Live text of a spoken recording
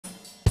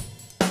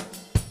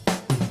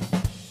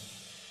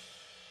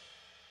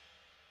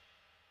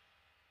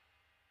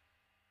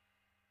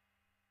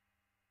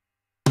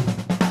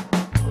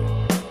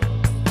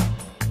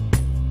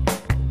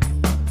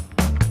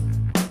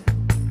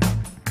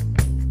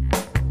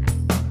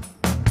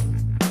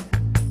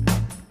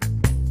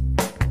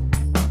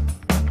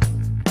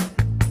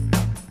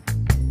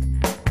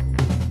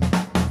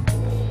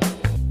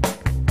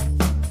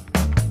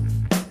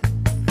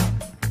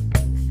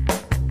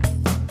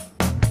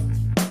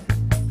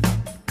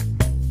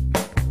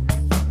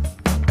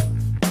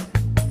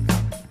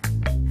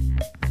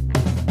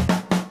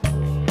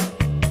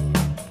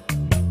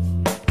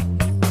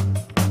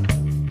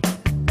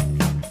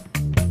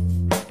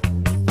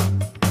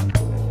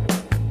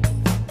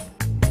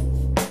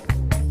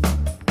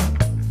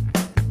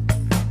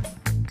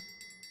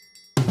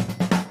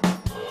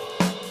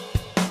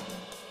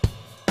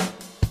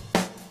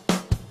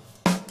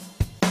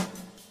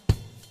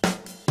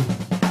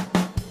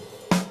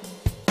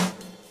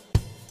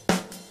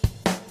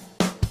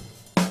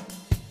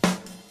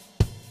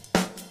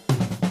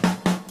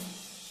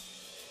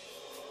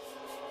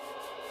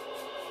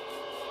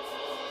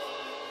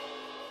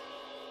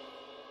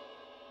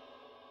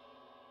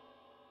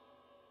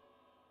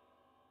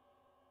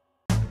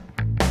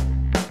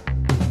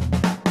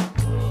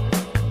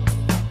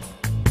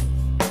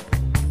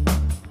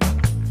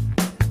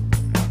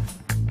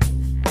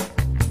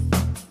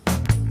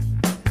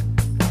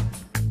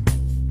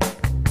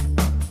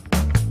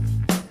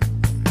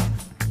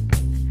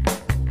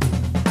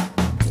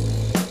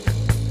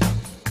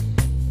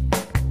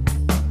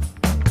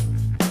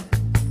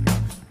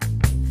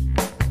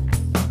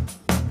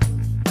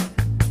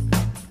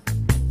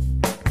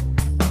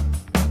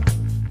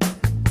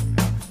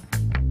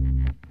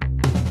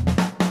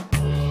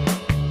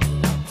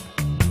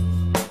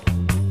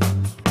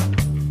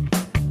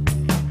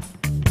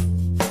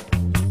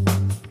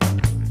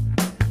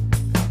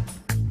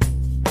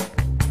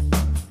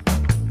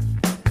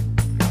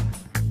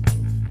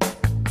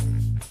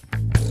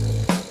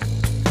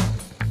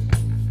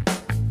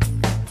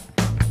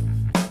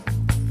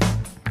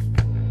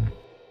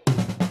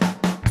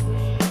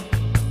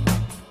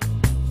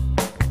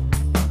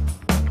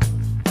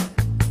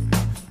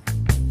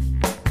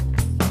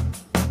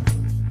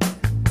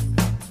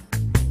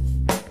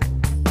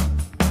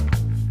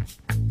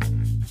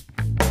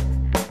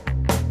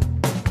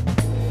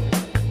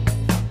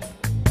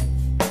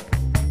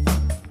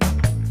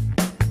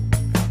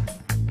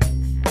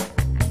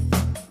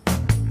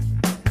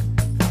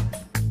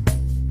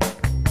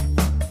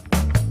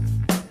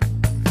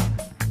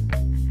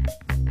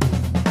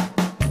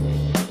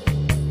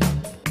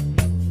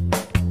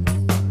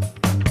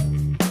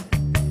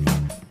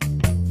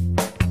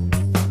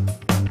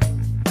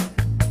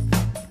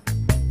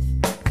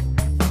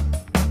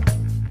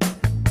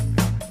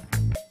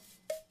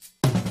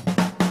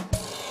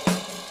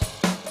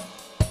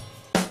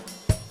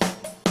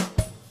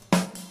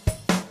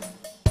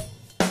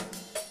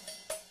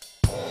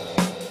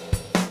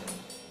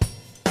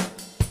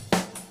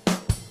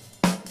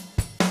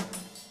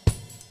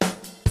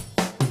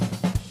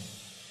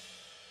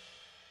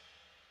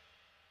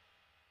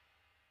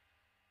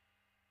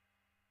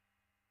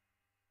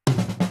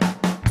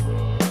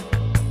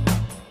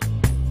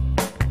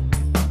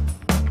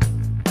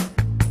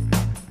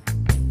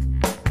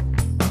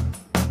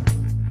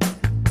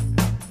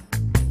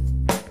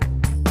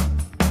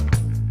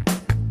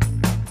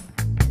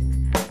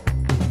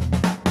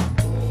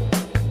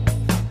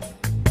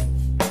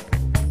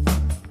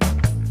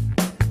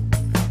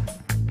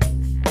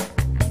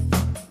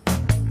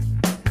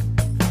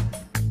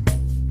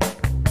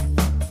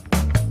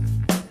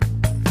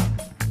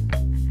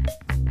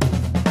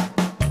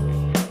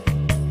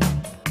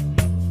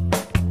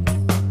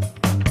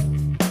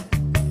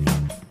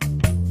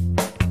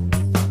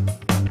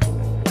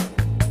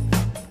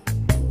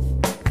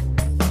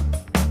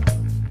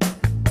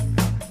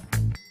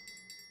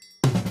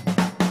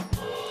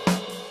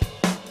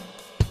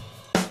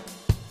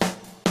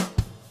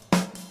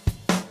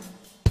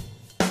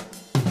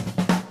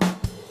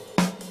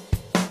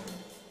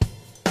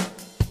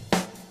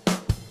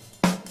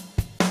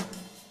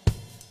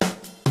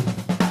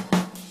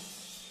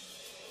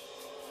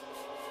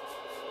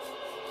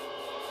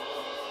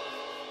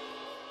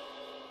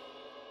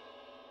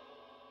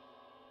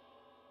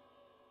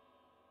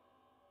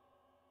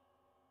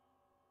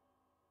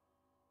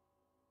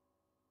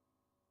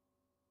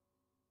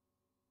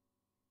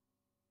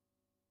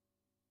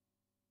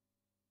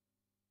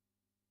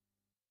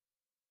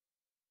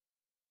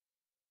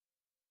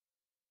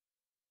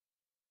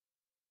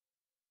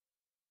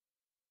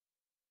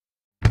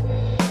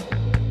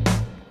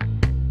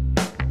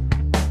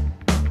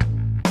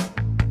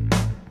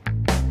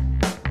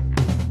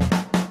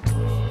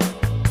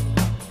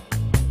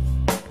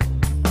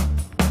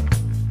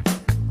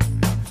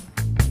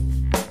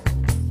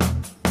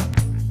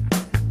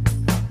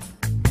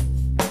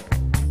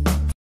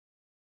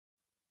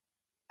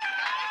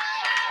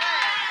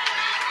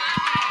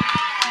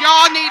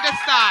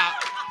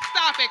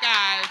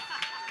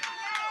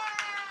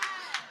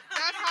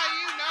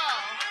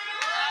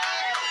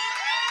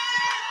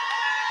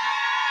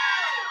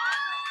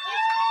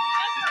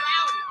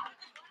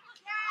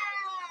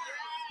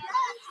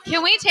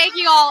Can we take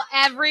you all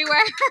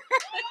everywhere?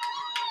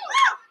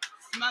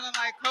 Smelling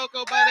like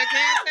cocoa butter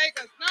can't take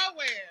us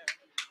nowhere.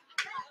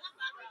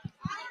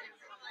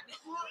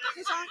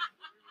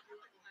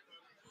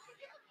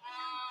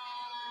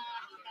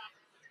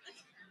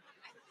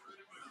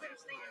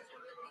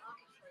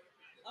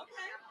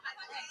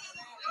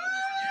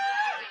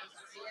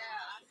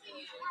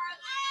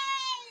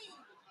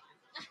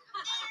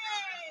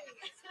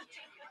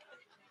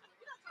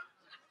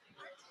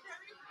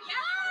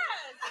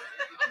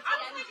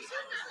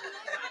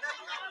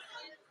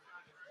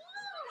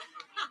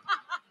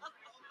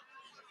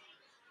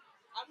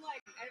 I'm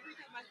like, every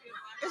time I feel.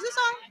 Is this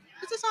on?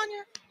 Is this on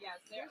here? Yes.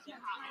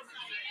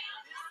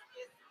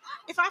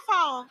 If I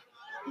fall,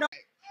 no.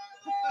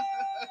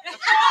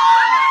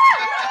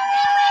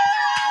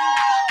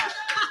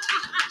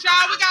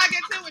 Y'all, we gotta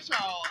get to it,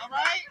 y'all. All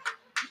right.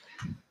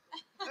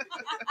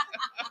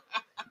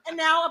 And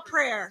now a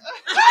prayer.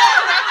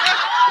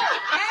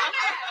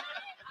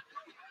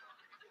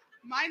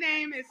 My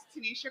name is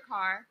Tanisha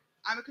Carr.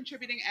 I'm a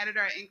contributing editor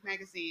at Inc.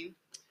 magazine,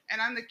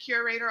 and I'm the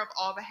curator of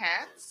All the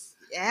Hats.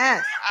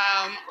 Yes.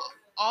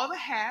 All the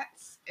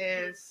Hats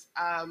is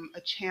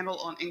a channel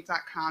on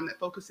Inc.com that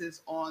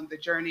focuses on the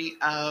journey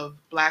of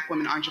Black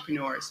women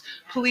entrepreneurs.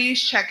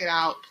 Please check it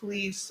out.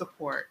 Please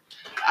support.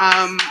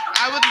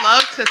 I would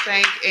love to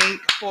thank Inc.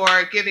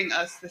 for giving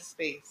us this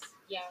space.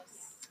 Yes.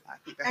 I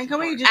think that's And can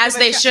we important. just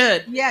As they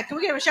should. Yeah, can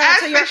we give a shout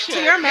out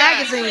to your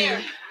magazine?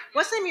 Yes.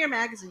 What's the name of your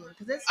magazine?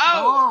 Because it's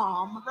Oh,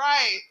 bomb.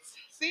 Right.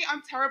 See,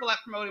 I'm terrible at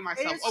promoting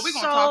myself. It's we're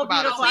gonna so talk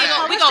about beautiful. it today.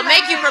 We're going to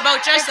make you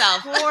promote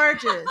yourself. It's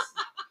gorgeous.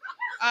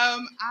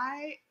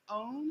 I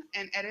own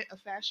and edit a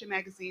fashion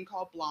magazine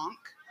called Blanc.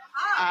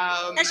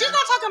 And she's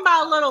not talking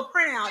about a little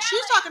printout.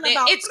 She's talking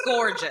about It's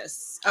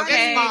gorgeous.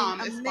 Okay. It's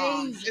bomb. It's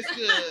bomb. Amazing. It's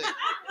good.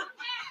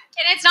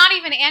 And it's not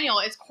even annual,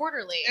 it's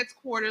quarterly. It's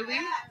quarterly,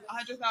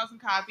 100,000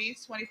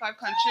 copies, 25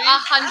 countries.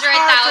 100,000 That's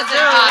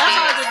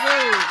hard to copies.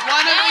 do.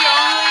 One of the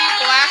only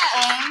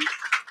Black-owned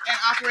and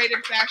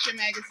operated fashion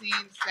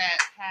magazines that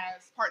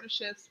has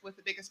partnerships with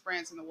the biggest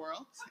brands in the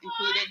world,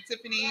 including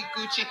Tiffany,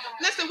 Gucci.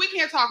 Listen, we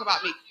can't talk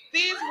about me.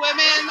 These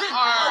women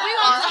are. We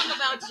gonna talk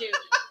about you.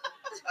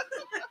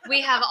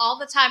 We have all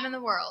the time in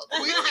the world.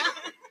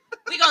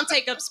 We gonna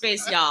take up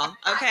space, y'all.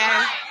 Okay,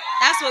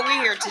 that's what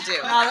we're here to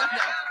do.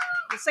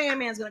 The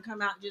Sandman's gonna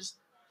come out and just.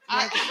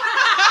 I-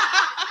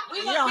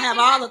 You don't have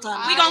all the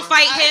time. We gonna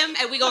fight him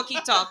and we gonna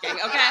keep talking.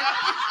 Okay.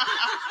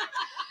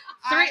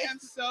 I am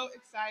so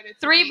excited.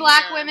 Three be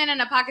Black here. women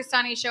and a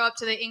Pakistani show up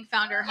to the Inc.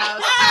 founder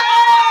house.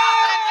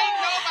 Ain't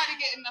nobody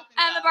getting nothing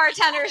And the done.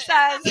 bartender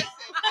says, Listen,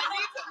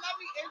 let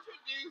me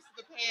introduce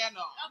the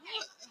panel.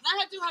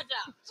 Let her do her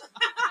job.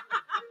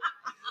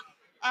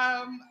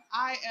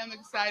 I am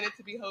excited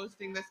to be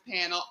hosting this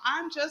panel.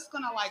 I'm just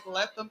gonna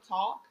let them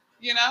talk,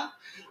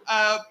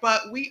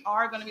 but we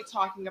are gonna be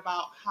talking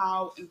about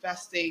how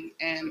investing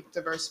in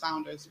diverse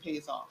founders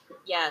pays off.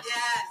 Yes.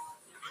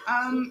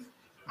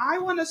 I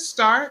want to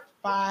start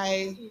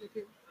by.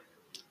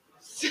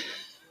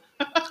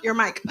 Your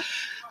mic.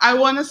 I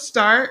want to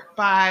start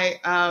by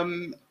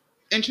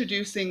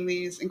introducing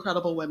these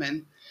incredible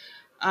women.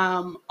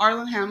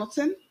 Arlan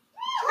Hamilton.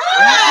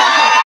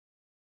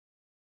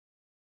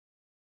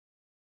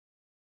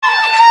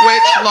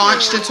 Which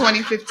launched in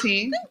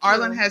 2015.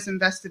 Arlan has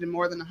invested in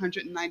more than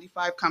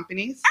 195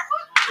 companies,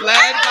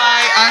 led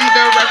by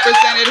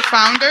underrepresented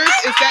founders.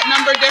 Is that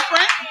number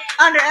different?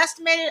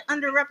 Underestimated,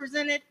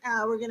 underrepresented.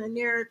 We're gonna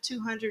near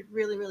 200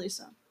 really, really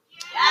soon.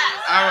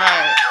 All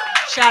right.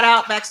 Shout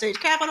out Backstage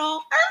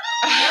Capital.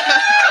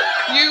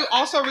 You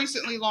also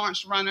recently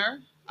launched Runner.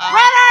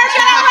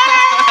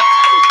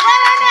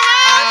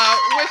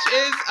 Which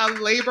is a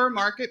labor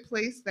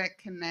marketplace that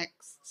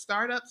connects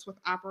startups with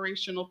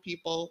operational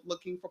people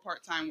looking for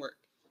part-time work.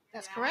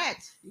 That's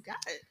correct. You got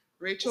it.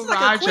 Rachel It's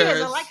like a quiz.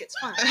 Rodgers I like it. It's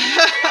fun. of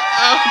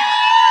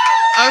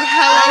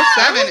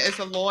Hello 7 is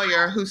a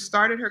lawyer who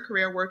started her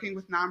career working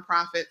with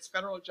nonprofits,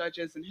 federal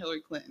judges, and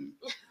Hillary Clinton.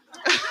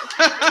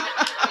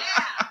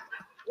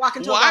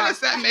 Walking to a Why bar. does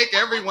that make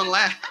everyone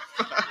laugh?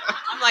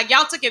 I'm like,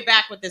 y'all took it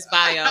back with this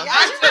bio.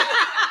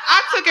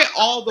 I took it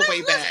all the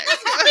way back.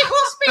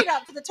 We'll speed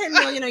up to the 10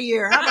 million a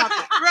year. How about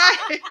that?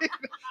 Right.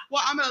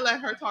 Well, I'm going to let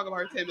her talk about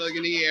her 10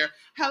 million a year.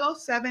 Hello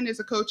 7 is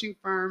a coaching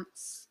firm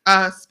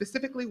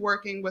specifically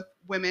working with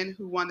women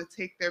who want to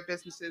take their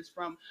businesses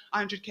from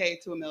 100K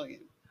to $1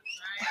 million.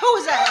 Who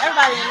is that?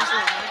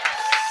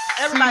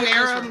 Everybody in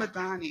this room. Suneera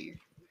Madhan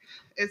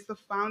is the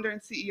founder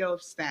and CEO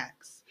of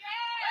Stacks.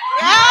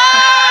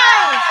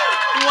 Yes!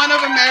 One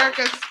of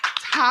America's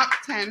top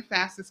 10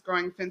 fastest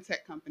growing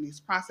fintech companies,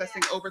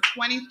 processing over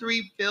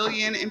 23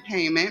 billion in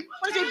payment,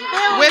 with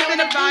an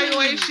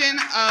evaluation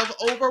of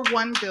over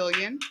 1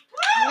 billion,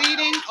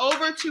 leading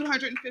over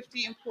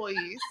 250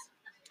 employees,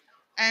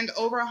 and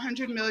over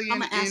 100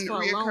 million in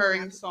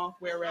recurring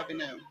software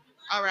revenue.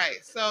 All right,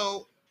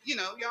 so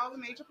y'all the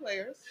major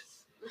players.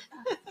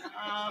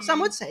 Some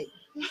would say.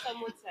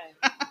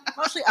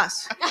 Mostly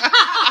us.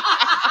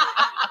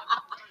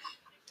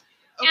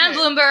 And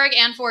Bloomberg,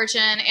 and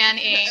Fortune, and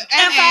Inc.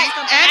 And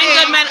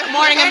Good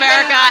Morning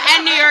America,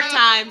 and New York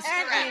Times.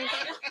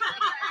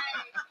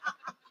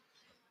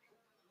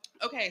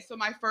 Okay, so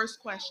my first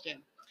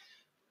question.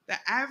 The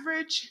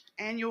average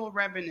annual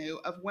revenue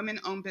of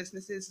women-owned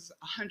businesses is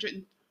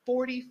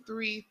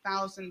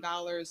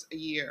 $143,000 a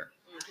year.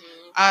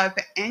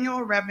 The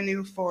annual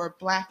revenue for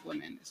Black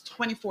women is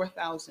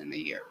 $24,000 a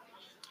year.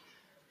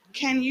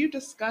 Can you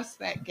discuss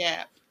that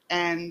gap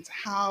and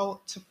how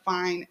to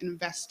find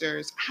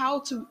investors, how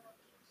to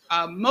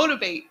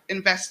motivate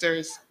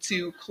investors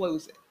to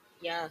close it?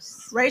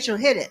 Yes. Rachel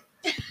hit it.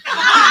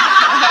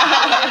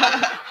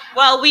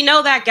 Well, we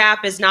know that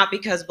gap is not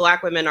because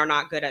Black women are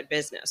not good at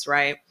business,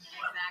 right?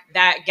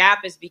 That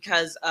gap is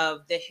because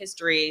of the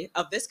history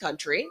of this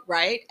country,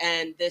 right?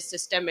 And the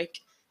systemic,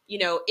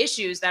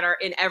 issues that are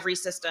in every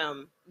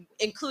system,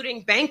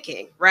 including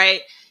banking,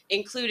 right?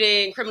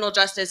 Including criminal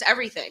justice,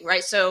 everything,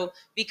 right? So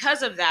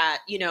because of that,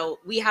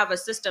 we have a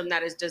system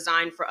that is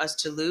designed for us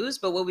to lose,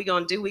 but what we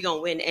gonna do? We gonna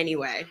win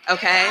anyway,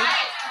 okay?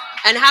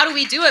 And how do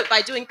we do it?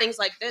 By doing things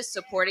like this,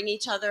 supporting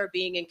each other,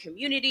 being in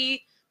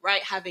community,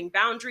 right? Having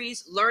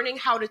boundaries, learning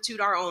how to toot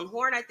our own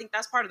horn. I think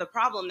that's part of the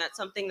problem. That's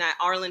something that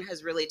Arlan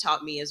has really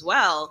taught me as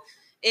well,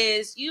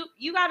 is you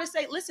got to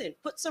say, listen,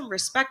 put some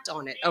respect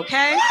on it,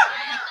 okay?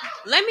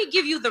 Let me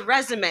give you the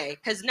resume,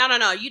 because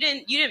no, you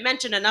didn't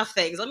mention enough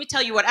things. Let me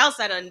tell you what else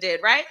I done did,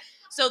 right?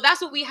 So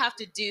that's what we have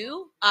to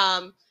do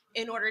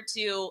in order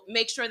to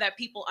make sure that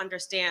people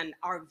understand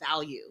our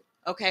value,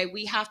 okay?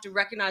 We have to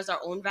recognize our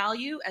own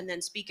value and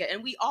then speak it.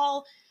 And we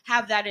all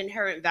have that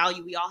inherent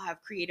value. We all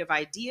have creative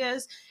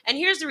ideas. And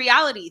here's the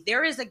reality.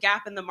 There is a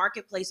gap in the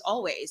marketplace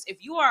always.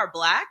 If you are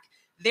Black,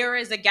 there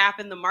is a gap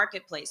in the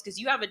marketplace because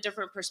you have a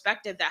different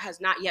perspective that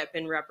has not yet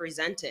been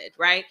represented,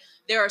 right?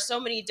 There are so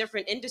many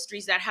different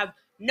industries that have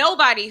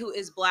nobody who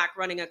is Black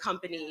running a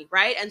company,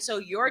 right? And so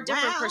your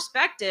different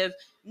perspective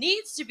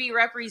needs to be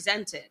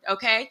represented,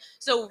 okay?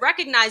 So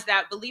recognize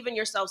that, believe in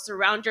yourself,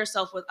 surround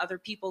yourself with other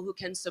people who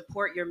can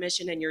support your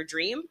mission and your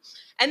dream.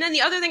 And then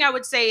the other thing I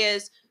would say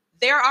is,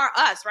 there are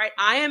us, right?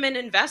 I am an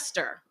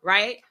investor,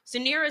 right?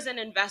 Suneera is an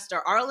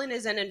investor. Arlan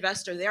is an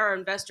investor. There are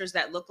investors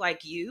that look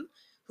like you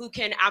who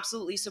can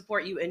absolutely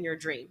support you in your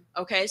dream,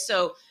 okay?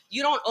 So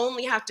you don't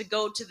only have to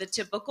go to the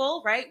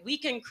typical, right? We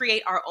can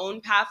create our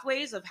own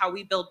pathways of how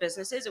we build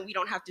businesses, and we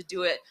don't have to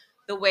do it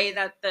the way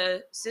that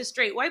the cis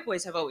straight white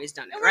boys have always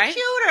done it, right?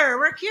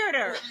 We're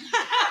cuter.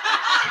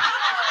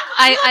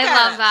 I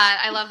love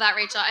that. I love that,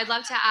 Rachel. I'd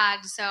love to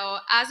add, so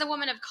as a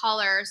woman of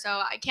color, so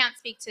I can't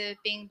speak to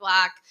being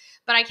Black,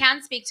 but I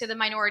can speak to the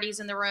minorities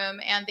in the room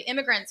and the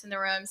immigrants in the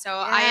room. So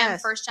I am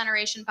first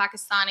generation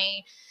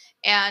Pakistani,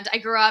 and I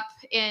grew up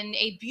in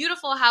a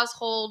beautiful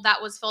household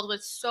that was filled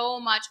with so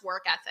much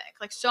work ethic,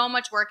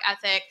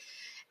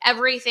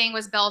 Everything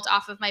was built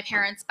off of my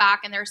parents'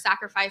 back and their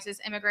sacrifices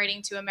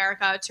immigrating to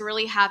America to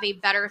really have a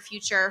better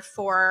future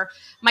for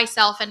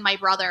myself and my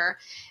brother.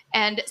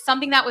 And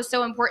something that was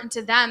so important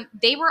to them,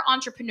 they were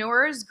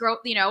entrepreneurs.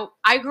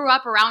 I grew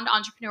up around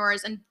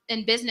entrepreneurs and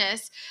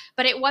business,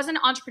 but it wasn't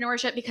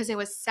entrepreneurship because it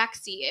was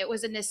sexy. It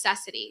was a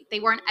necessity. They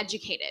weren't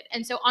educated.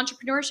 And so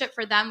entrepreneurship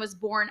for them was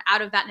born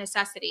out of that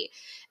necessity.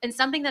 And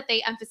something that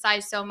they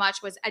emphasized so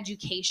much was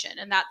education.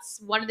 And that's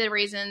one of the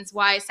reasons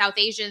why South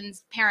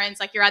Asians' parents,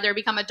 you either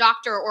become a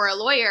doctor or a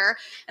lawyer.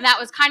 And that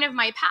was kind of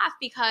my path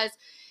because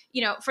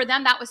for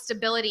them, that was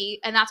stability,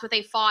 and that's what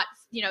they fought,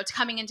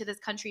 coming into this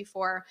country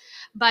for.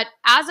 But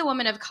as a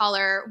woman of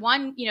color,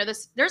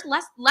 there's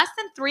less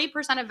than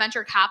 3% of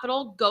venture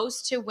capital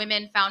goes to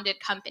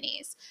women-founded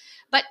companies.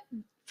 But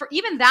for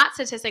even that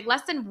statistic,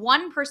 less than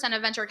 1%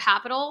 of venture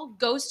capital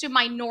goes to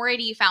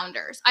minority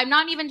founders. I'm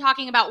not even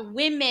talking about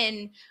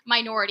women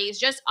minorities,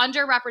 just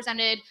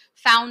underrepresented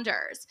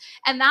founders.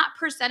 And that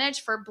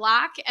percentage for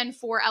Black and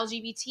for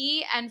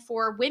LGBT and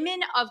for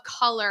women of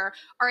color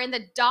are in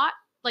the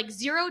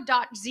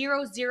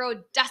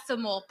 0.00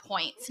 decimal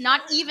points, not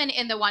even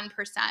in the 1%.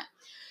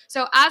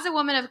 So as a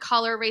woman of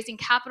color raising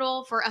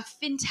capital for a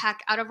fintech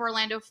out of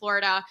Orlando,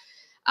 Florida,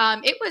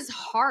 it was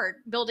hard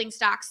building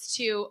Stacks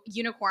to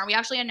unicorn. We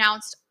actually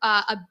announced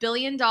a $1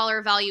 billion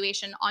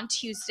valuation on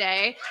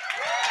Tuesday.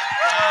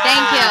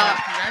 Thank you.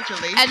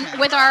 Congratulations. And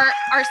with our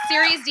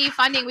Series D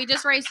funding, we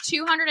just raised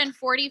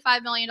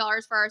 $245 million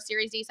for our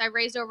Series D. So I've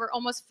raised over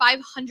almost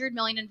 $500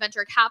 million in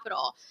venture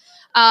capital.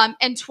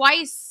 And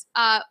twice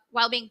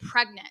while being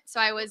pregnant. So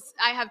I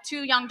have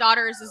 2 young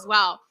daughters as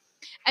well.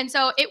 And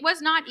so it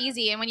was not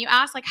easy. And when you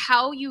ask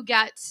how you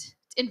get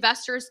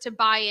investors to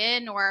buy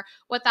in or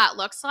what that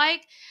looks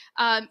like,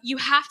 you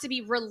have to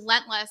be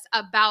relentless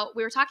about,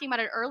 we were talking about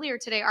it earlier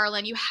today,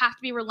 Arlan, you have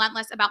to be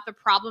relentless about the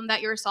problem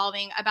that you're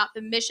solving, about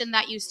the mission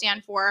that you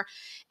stand for.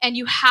 And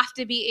you have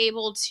to be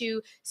able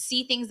to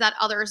see things that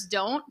others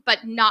don't,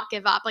 but not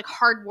give up.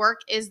 Hard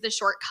work is the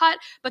shortcut,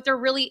 but there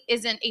really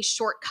isn't a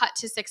shortcut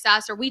to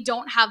success, or we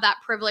don't have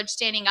that privilege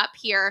standing up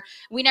here.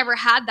 We never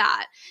had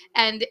that.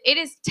 And it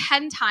is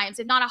 10 times,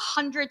 if not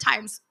 100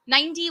 times,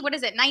 99%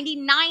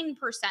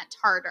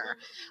 harder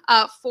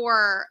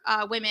for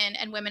women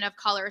and women of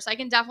color. So I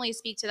can definitely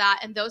speak to that.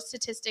 And those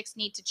statistics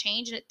need to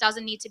change. And it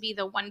doesn't need to be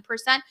the 1%.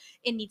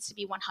 It needs to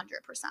be 100%.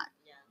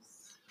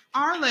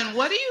 Arlan,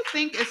 what do you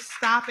think is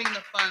stopping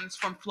the funds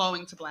from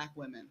flowing to Black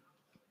women?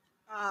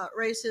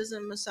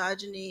 Racism,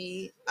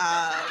 misogyny.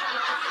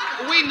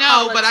 We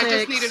know, but I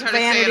just politics, needed her to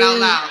vanity. say it out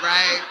loud,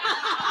 right?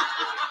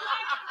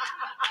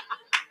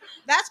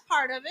 That's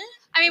part of it.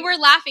 I mean, we're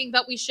laughing,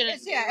 but we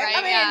shouldn't. Yeah, Right?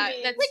 I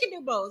mean, That's, we can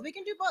do both. We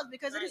can do both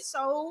because it is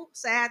so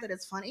sad that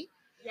it's funny.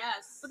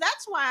 Yes. But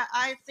that's why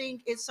I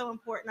think it's so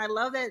important. I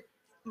love that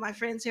my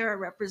friends here are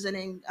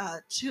representing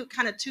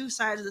two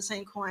sides of the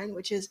same coin,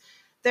 which is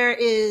there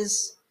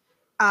is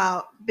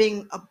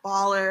being a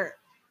baller,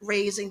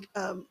 raising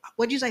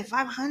what'd you say,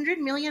 $500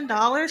 million? Can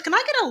I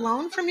get a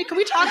loan from you? Can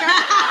we talk?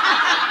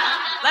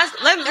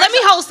 Let me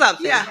hold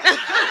something. Yeah.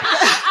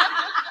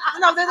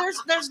 No,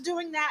 there's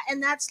doing that,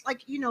 and that's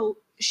like,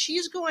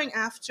 she's going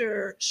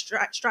after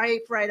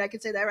Stripe, right? I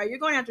could say that, right? You're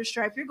going after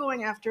Stripe. You're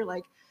going after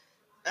like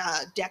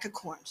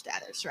decacorn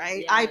status,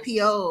 right? Yes.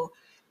 IPO,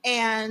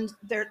 and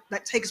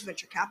that takes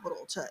venture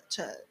capital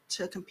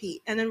to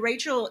compete. And then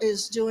Rachel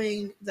is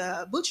doing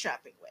the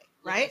bootstrapping way,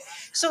 right?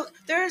 Yes. So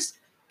there's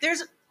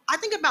I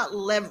think about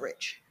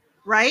leverage,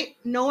 right?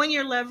 Knowing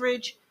your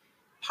leverage.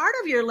 Part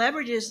of your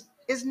leverage is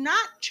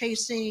not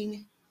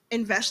chasing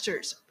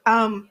investors.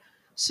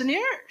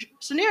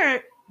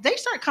 Suneera, they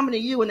start coming to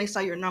you when they saw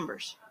your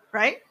numbers,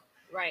 right?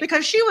 Right.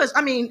 Because she was,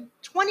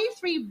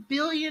 $23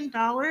 billion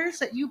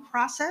that you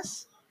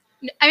process.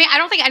 I mean, I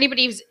don't think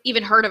anybody's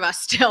even heard of us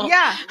still.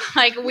 Yeah.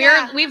 Like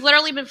we've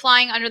literally been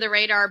flying under the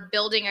radar,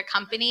 building a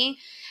company.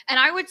 And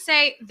I would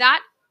say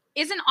that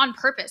isn't on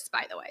purpose,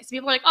 by the way. So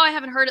people are like, oh, I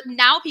haven't heard.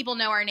 Now people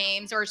know our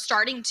names or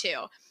starting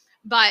to,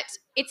 but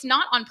it's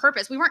not on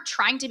purpose. We weren't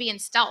trying to be in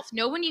stealth.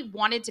 Nobody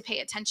wanted to pay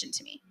attention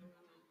to me.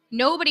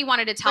 Nobody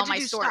wanted to tell my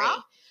story.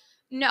 Stop?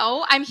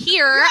 No, I'm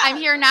here. Yeah. I'm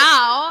here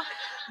now.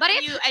 But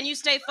you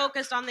stay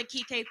focused on the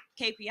key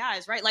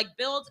KPIs, right? Like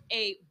build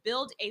a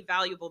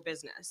valuable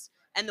business.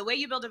 And the way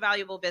you build a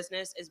valuable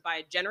business is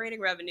by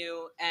generating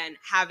revenue and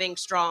having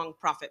strong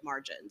profit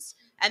margins.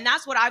 And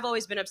that's what I've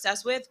always been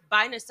obsessed with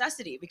by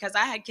necessity, because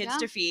I had kids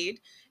to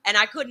feed and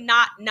I could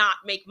not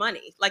make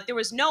money. Like there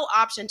was no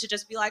option to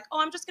just be like,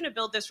 oh, I'm just going to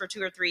build this for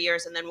 2 or 3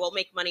 years and then we'll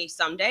make money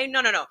someday.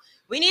 No.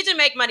 We need to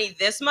make money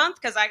this month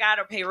because I got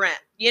to pay rent.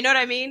 You know what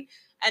I mean?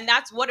 And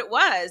that's what it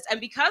was.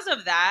 And because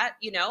of that,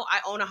 I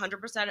own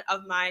 100%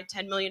 of my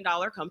 $10 million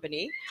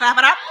company. Clap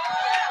it up.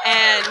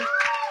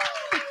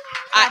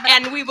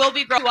 And we will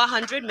be growing to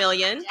 100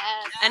 million.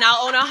 Yes. And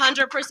I'll own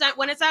 100%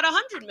 when it's at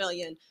 100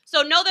 million.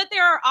 So know that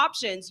there are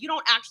options. You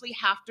don't actually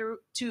have to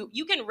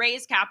you can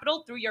raise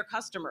capital through your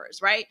customers,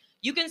 right?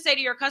 You can say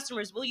to your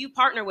customers, will you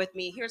partner with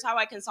me? Here's how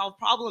I can solve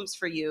problems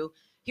for you.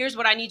 Here's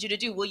what I need you to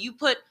do. Will you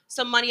put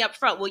some money up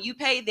front? Will you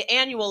pay the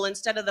annual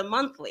instead of the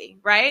monthly,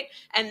 right?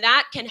 And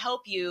that can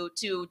help you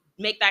to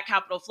make that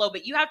capital flow.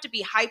 But you have to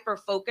be hyper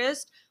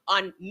focused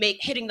on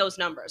hitting those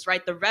numbers,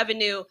 right? The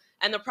revenue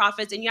and the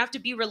profits, and you have to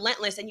be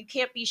relentless, and you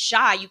can't be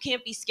shy. You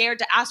can't be scared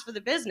to ask for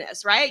the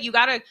business, right? You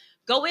got to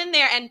go in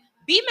there and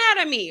be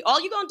mad at me.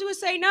 All you're going to do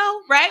is say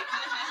no, right?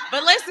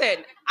 But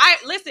listen,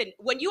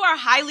 when you are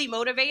highly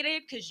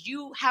motivated because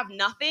you have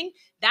nothing,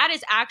 that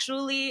is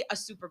actually a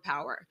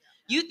superpower.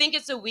 You think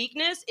it's a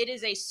weakness, it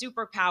is a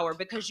superpower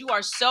because you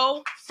are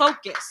so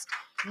focused.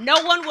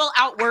 No one will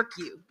outwork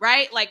you,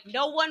 right? Like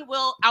no one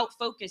will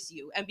outfocus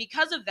you. And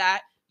because of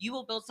that, you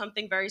will build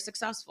something very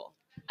successful.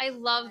 I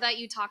love that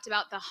you talked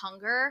about the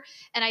hunger.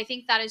 And I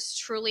think that is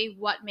truly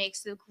what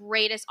makes the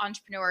greatest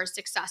entrepreneurs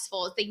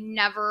successful is they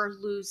never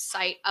lose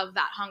sight of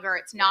that hunger.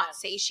 It's not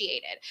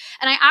satiated.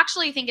 And I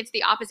actually think it's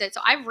the opposite. So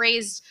I've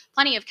raised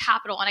plenty of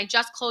capital and I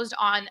just closed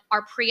on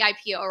our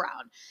pre-IPO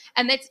round.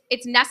 And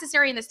it's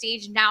necessary in the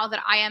stage now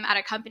that I am at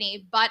a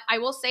company. But I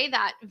will say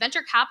that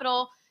venture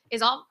capital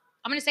is all,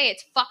 I'm going to say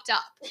it's fucked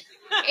up.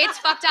 It's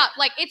fucked up.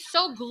 Like it's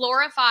so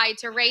glorified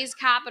to raise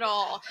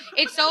capital.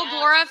 It's so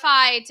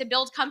glorified to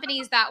build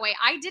companies that way.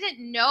 I didn't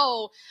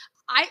know.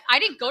 I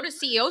didn't go to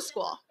CEO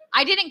school.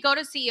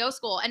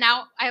 And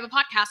now I have a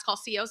podcast called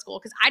CEO School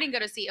because I didn't go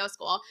to CEO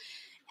school.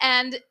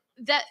 And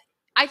that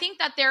I think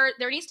that there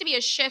needs to be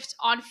a shift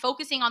on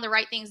focusing on the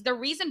right things. The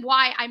reason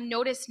why I'm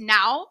noticed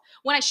now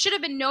when I should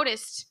have been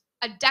noticed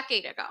a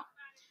decade ago.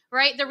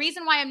 Right. The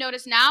reason why I'm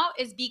noticed now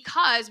is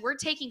because we're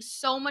taking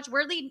so much.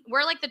 We're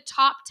like the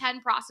top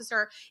 10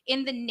 processor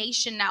in the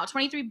nation now.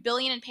 23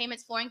 billion in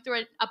payments flowing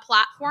through a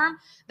platform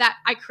that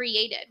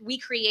we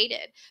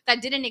created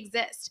that didn't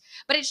exist.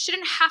 But it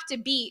shouldn't have to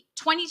be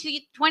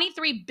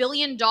 $23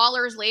 billion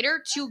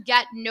later to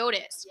get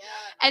noticed.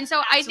 Yeah, and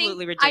so I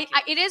think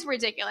it is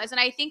ridiculous.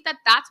 And I think that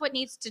that's what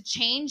needs to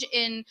change.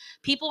 In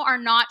people are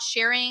not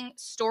sharing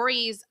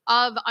stories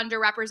of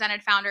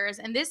underrepresented founders.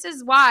 And this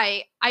is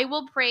why I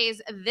will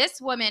praise this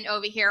woman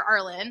over here,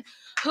 Arlan,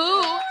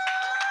 who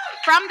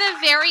from the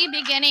very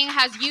beginning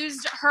has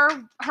used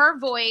her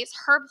voice,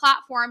 her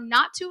platform,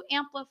 not to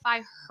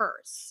amplify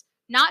hers,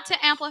 not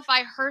to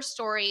amplify her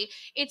story.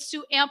 It's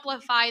to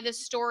amplify the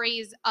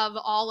stories of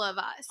all of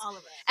us. All of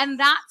us. And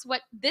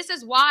this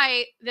is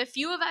why the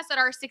few of us that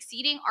are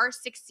succeeding.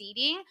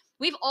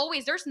 We've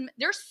always, there's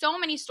so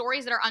many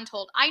stories that are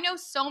untold. I know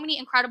so many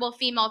incredible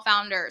female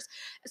founders,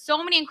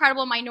 so many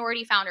incredible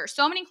minority founders,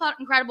 so many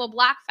incredible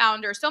Black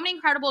founders, so many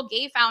incredible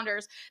gay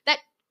founders that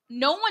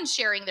no one's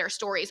sharing their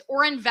stories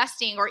or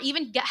investing or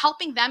even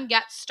helping them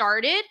get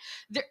started.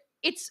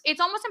 It's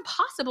almost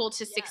impossible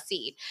to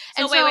succeed.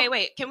 So, and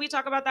wait. Can we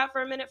talk about that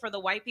for a minute? For the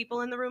white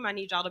people in the room, I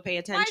need y'all to pay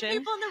attention. White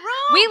people in the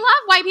room. We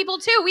love white people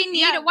too. We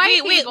need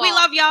white people. We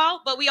love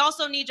y'all, but we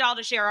also need y'all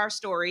to share our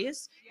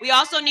stories. We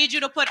also need you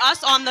to put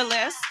us on the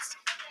list.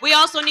 We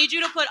also need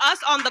you to put us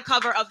on the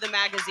cover of the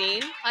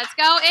magazine. Let's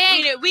go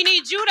in. We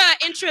need you to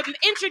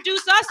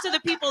introduce us to the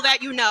people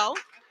that you know.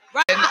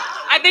 Right?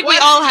 I think we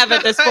all have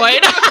at this point.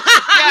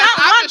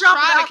 I'm just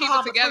trying to keep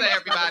it together,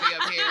 everybody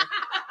up here.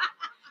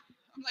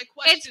 I'm like,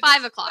 it's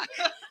 5 o'clock.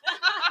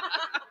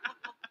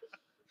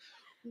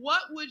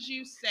 What would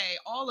you say,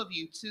 all of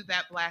you, to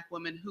that Black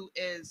woman who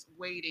is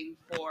waiting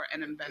for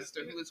an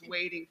investor, who is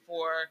waiting to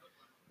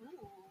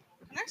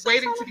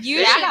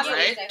be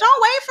right?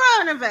 Don't wait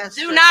for an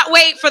investor. Do not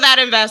wait for that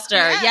investor.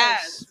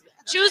 Yes.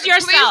 Choose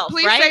yourself.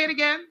 Please right? say it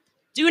again.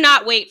 Do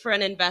not wait for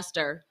an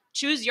investor.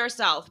 Choose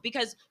yourself,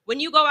 because when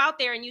you go out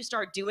there and you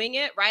start doing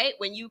it, right?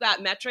 When you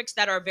got metrics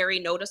that are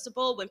very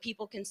noticeable, when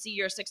people can see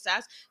your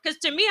success, because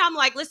to me, I'm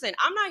like, listen,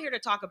 I'm not here to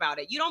talk about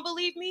it. You don't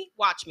believe me?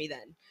 Watch me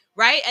then,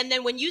 right? And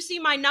then when you see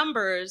my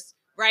numbers,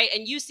 right?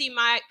 And you see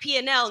my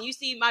P&L and you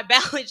see my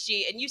balance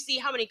sheet and you see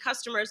how many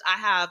customers I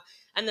have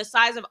and the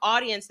size of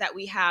audience that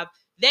we have,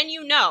 then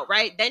you know,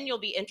 right? Then you'll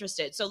be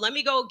interested. So let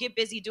me go get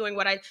busy doing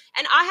and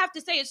I have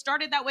to say it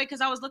started that way because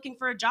I was looking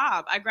for a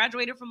job. I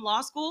graduated from law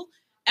school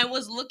and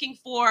was looking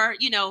for,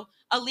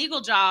 a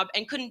legal job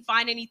and couldn't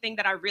find anything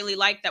that I really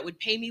liked that would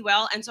pay me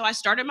well. And so I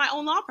started my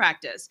own law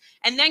practice.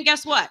 And then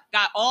guess what?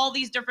 Got all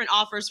these different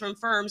offers from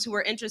firms who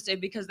were interested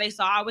because they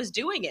saw I was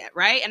doing it,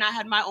 right? And I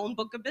had my own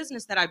book of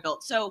business that I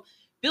built. So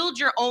build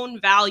your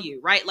own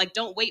value, right? Like,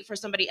 don't wait for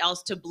somebody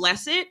else to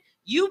bless it.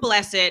 You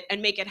bless it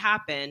and make it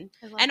happen.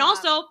 And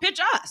also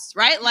pitch us,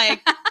 right?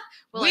 Like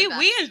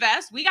we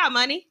invest, we got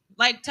money.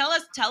 Like, tell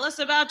us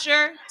about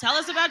your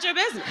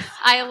business.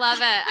 I love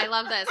it. I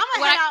love this.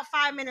 I'm gonna head out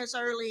 5 minutes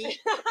early.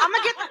 I'm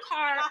gonna get the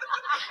car.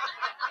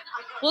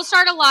 We'll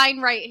start a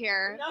line right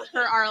here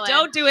for Arlan.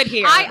 Don't do it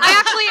here. I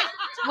actually,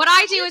 what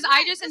I do is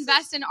I just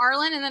invest in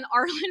Arlan, and then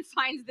Arlan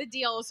finds the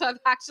deal. So I'm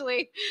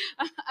actually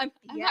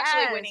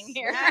winning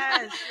here.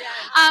 Yes.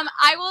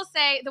 I will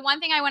say the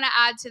one thing I want to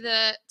add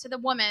to the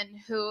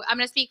woman who I'm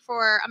going to speak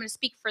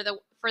for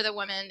the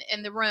woman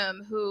in the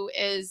room who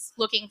is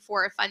looking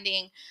for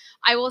funding.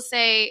 I will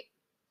say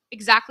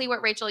exactly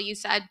what Rachel, you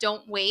said.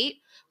 Don't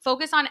wait.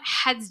 Focus on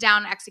heads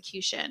down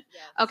execution.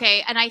 Yes.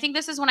 Okay. And I think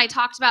this is when I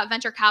talked about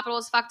venture capital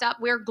is fucked up.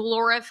 We're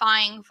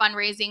glorifying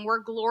fundraising. We're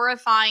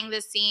glorifying the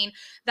scene,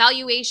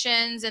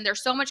 valuations, and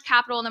there's so much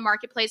capital in the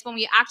marketplace. When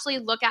we actually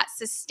look at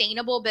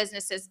sustainable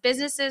businesses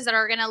that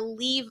are going to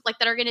leave, like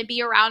that are going to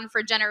be around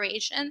for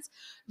generations,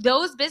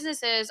 those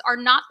businesses are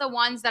not the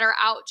ones that are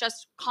out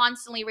just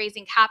constantly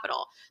raising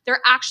capital.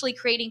 They're actually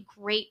creating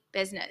great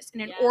business.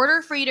 And in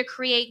order for you to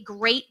create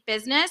great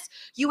business,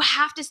 you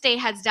have to stay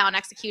heads down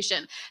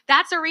execution.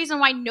 That's the reason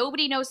why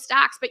nobody knows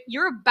Stacks, but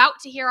you're about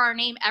to hear our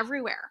name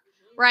everywhere,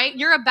 right?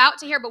 You're about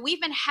to hear, but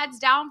we've been heads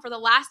down for the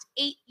last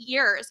 8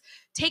 years,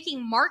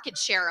 taking market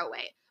share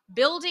away,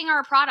 building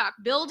our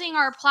product, building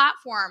our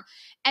platform,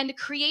 and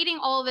creating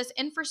all of this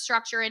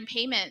infrastructure and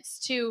payments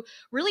to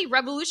really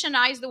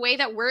revolutionize the way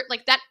that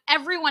that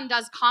everyone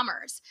does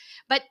commerce.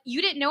 But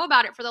you didn't know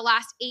about it for the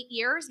last 8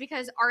 years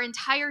because our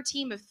entire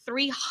team of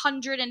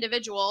 300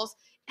 individuals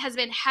has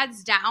been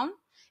heads down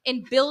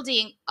in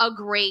building a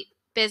great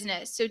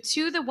business. So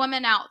to the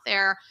woman out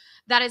there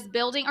that is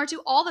building, or to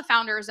all the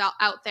founders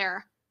out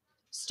there,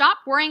 stop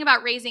worrying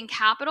about raising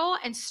capital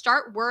and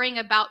start worrying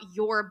about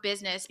your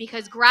business,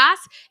 because grass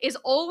is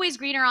always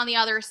greener on the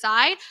other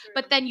side,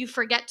 but then you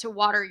forget to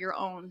water your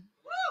own.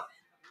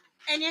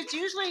 And it's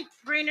usually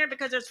greener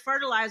because there's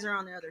fertilizer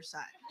on the other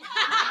side.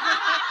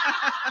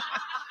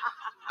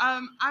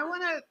 I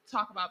want to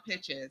talk about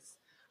pitches.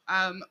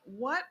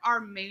 What are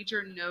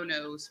major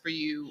no-nos for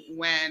you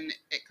when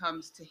it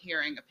comes to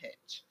hearing a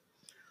pitch?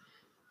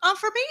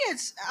 For me,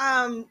 it's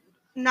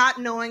not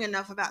knowing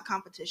enough about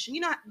competition.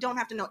 You don't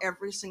have to know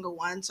every single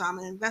one. So I'm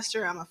an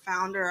investor, I'm a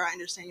founder. I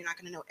understand you're not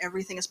going to know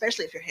everything,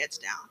 especially if your head's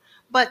down.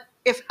 But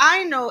if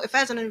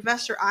as an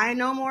investor, I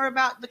know more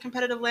about the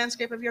competitive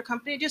landscape of your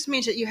company, it just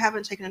means that you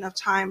haven't taken enough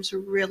time to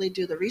really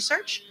do the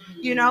research,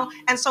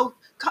 And so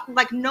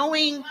like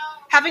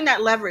having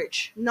that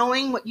leverage,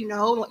 knowing what you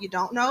know and what you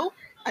don't know,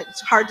 it's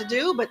hard to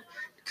do, but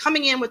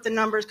coming in with the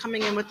numbers,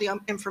 coming in with the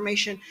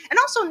information, and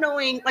also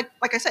knowing,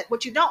 like I said,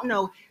 what you don't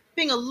know,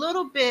 being a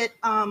little bit,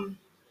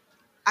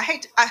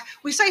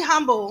 we say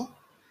humble,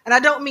 and I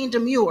don't mean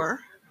demure,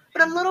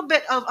 but a little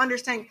bit of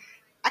understanding,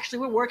 actually,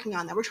 we're working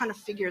on that. We're trying to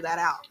figure that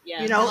out,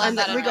 and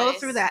we go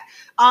through that.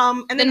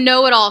 And the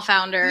know-it-all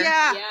founder.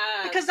 Yeah,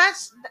 because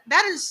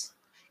that is,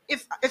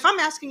 if I'm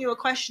asking you a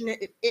question,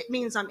 it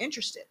means I'm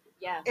interested.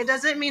 Yeah. It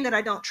doesn't mean that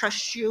I don't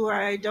trust you or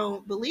I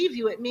don't believe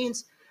you. It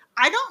means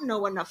I don't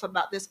know enough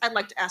about this. I'd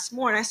like to ask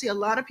more. And I see a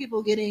lot of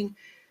people they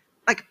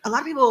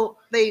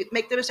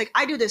make the mistake.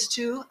 I do this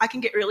too. I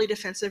can get really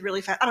defensive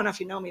really fast. I don't know if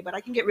you know me, but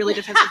I can get really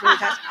defensive really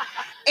fast.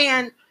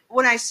 And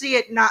when I see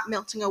it not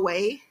melting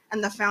away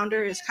and the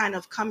founder is kind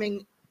of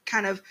coming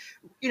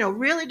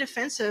really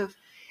defensive,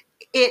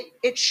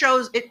 it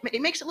shows, it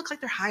makes it look like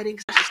they're hiding.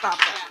 So stop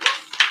that.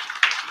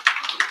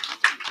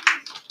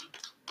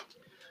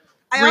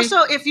 I also,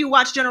 if you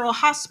watch General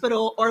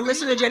Hospital or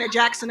listen to Janet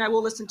Jackson, I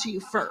will listen to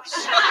you first.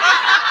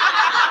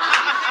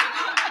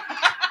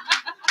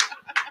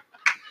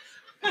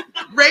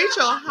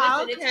 Rachel,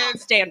 how can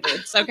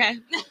standards, okay?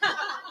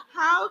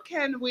 How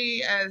can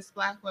we as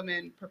Black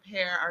women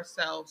prepare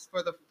ourselves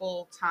for the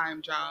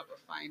full-time job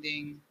of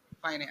finding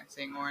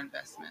financing or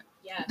investment?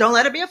 Yeah. Don't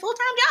let it be a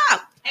full-time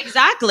job.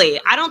 Exactly.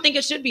 I don't think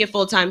it should be a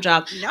full-time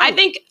job. No. I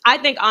think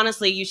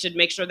honestly you should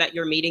make sure that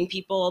you're meeting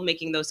people,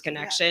 making those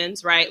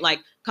connections, right? Like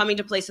coming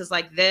to places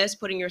like this,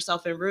 putting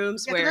yourself in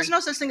rooms where there's no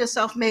such thing as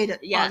self-made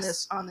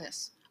on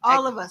this.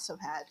 All of us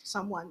have had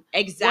someone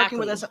working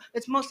with us.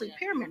 It's mostly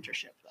peer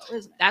mentorship, though,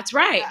 isn't it? That's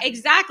right. Yeah.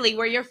 Exactly.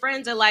 Where your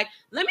friends are like,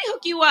 let me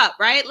hook you up,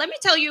 right? Let me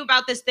tell you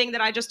about this thing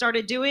that I just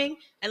started doing.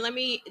 And let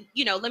me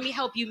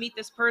help you meet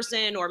this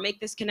person or make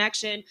this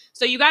connection.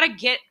 So you got to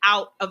get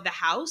out of the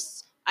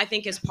house, I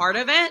think is part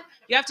of it.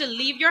 You have to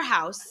leave your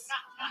house.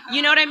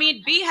 You know what I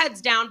mean? Be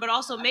heads down, but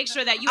also make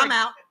sure that I'm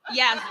out.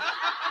 Yeah.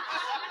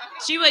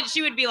 She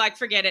would be like,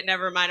 forget it.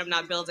 Never mind. I'm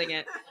not building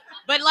it.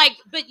 But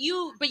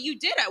you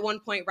did at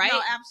one point, right?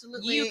 No,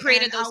 absolutely. You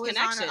created those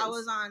connections. I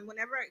was on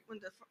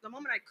the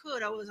moment I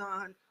could. I was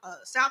on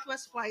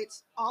Southwest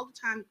flights all the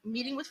time,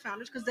 meeting with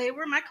founders because they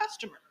were my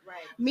customer.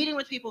 Right. Meeting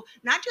with people,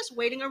 not just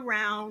waiting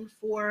around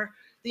for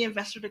the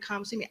investor to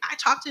come see me. I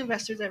talk to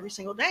investors every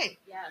single day.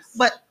 Yes.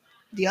 But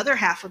the other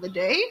half of the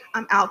day,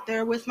 I'm out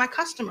there with my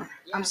customer.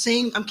 Yes.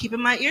 I'm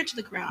keeping my ear to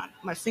the ground,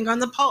 my finger on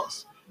the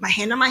pulse, my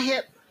hand on my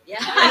hip. Yeah.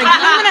 All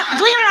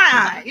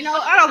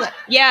of that.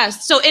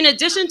 Yes. So in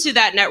addition to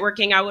that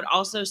networking, I would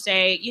also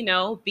say,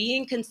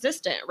 being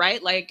consistent,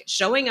 right? Like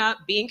showing up,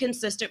 being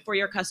consistent for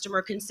your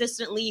customer,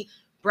 consistently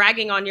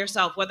bragging on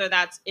yourself, whether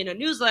that's in a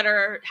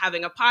newsletter,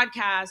 having a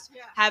podcast,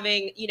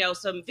 having,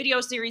 some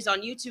video series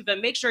on YouTube,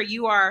 and make sure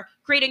you are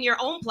creating your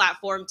own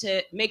platform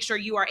to make sure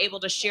you are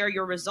able to share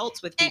your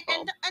results with people.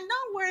 And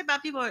don't worry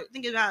about people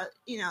thinking about,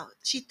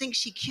 she thinks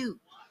she's cute.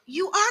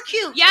 You are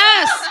cute.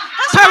 Yes.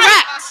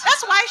 Correct.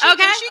 That's why she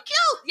thinks she's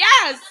cute.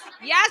 Yes.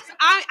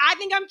 I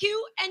think I'm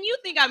cute and you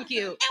think I'm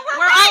cute. And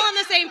we're all on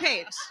the same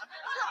page.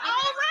 All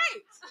right.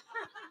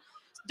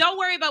 Don't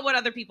worry about what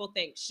other people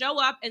think.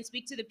 Show up and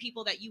speak to the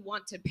people that you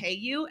want to pay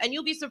you, and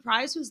you'll be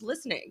surprised who's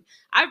listening.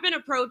 I've been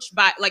approached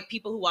by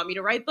people who want me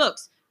to write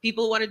books,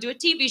 people who want to do a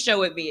TV show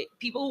with me,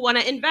 people who want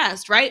to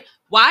invest, right?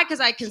 Why? Because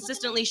I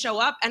consistently show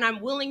up and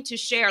I'm willing to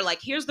share,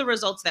 here's the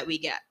results that we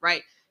get,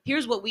 right?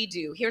 Here's what we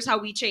do. Here's how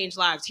we change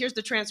lives. Here's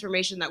the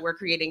transformation that we're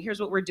creating. Here's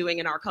what we're doing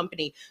in our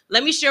company.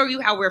 Let me show you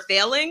how we're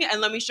failing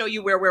and let me show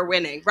you where we're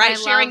winning, right?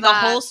 Sharing the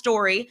whole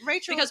story,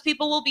 Rachel, because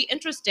people will be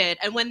interested.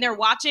 And when they're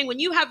watching, when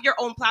you have your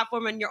own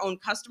platform and your own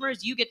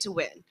customers, you get to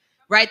win,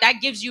 right? That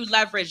gives you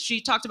leverage.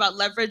 She talked about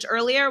leverage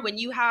earlier. When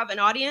you have an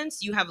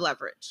audience, you have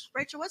leverage.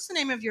 Rachel, what's the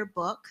name of your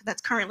book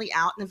that's currently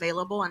out and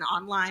available in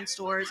online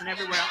stores and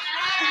everywhere else?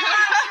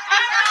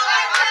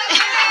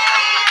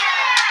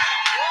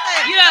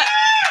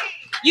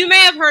 You may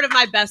have heard of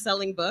my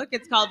best-selling book.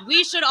 It's called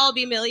We Should All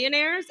Be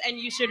Millionaires, and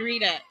you should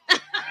read it.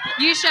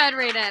 You should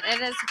read it.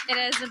 It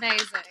is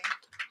amazing.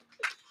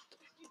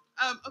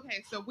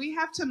 Okay, so we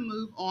have to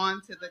move on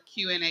to the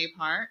Q&A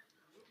part.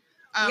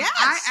 Yes,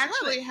 I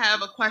actually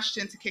have a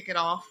question to kick it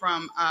off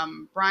from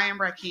Brian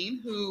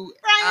Brackeen, who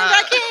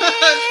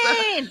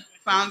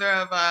founder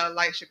of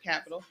Lightship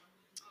Capital.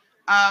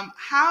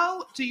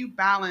 How do you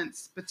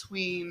balance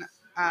between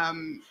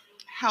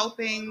how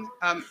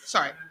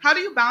do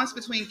you balance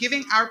between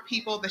giving our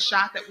people the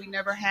shot that we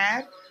never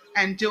had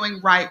and doing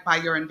right by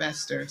your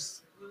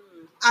investors?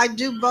 I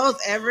do both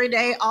every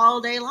day, all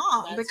day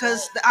long. That's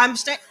because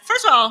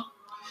first of all,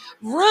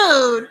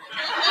 rude,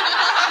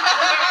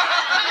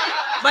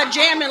 but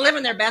jamming,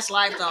 living their best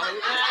life though.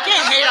 You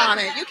can't hate on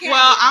it. You can't.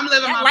 Well, I'm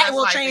living my light best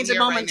will life change it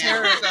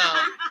momentarily. Right now,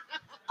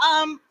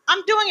 so.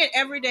 I'm doing it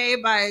every day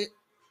by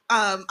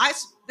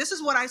this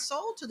is what I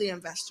sold to the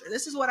investor.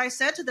 This is what I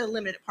said to the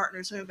limited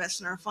partners who invest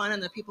in our fund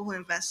and the people who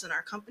invest in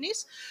our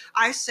companies.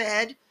 I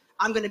said,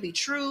 I'm going to be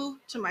true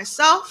to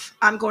myself.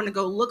 I'm going to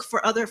go look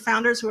for other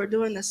founders who are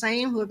doing the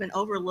same, who have been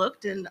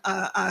overlooked and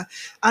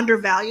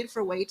undervalued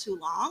for way too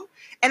long.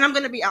 And I'm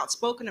going to be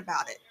outspoken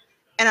about it.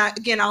 And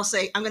I'll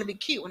say, I'm going to be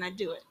cute when I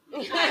do it.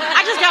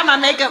 I just got my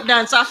makeup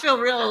done, so I feel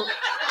real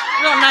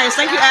nice.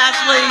 Thank you,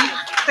 Ashley.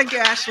 Thank you,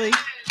 Ashley.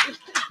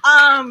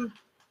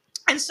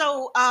 And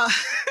so,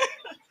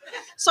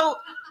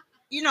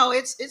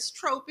 it's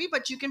tropey,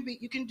 but you can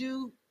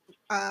do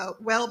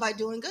well by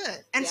doing good.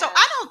 And so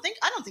I don't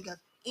think of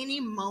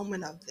any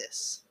moment of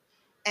this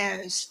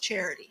as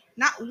charity.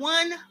 Not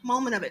one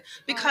moment of it,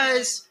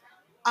 because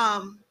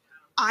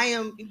I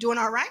am doing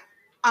all right.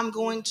 I'm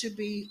going to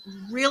be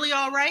really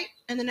all right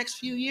in the next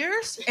few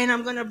years, and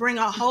I'm going to bring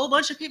a whole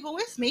bunch of people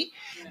with me.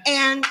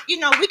 And,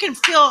 we can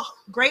feel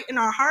great in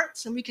our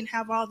hearts and we can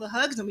have all the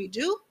hugs, and we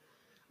do,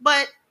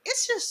 but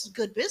it's just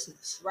good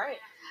business. Right.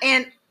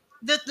 And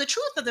the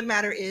truth of the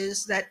matter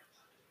is that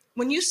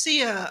when you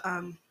see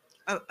an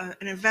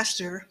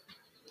investor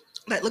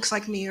that looks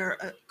like me or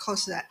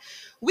close to that,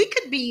 we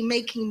could be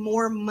making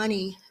more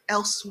money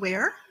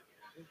elsewhere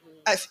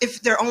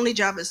if their only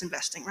job is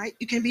investing, right?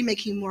 You can be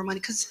making more money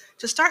because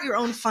to start your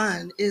own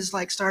fund is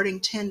like starting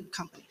 10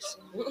 companies.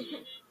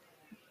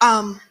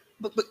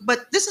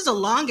 But this is a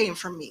long game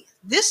for me.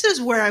 This is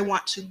where I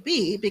want to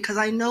be because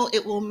I know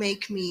it will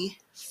make me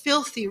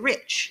filthy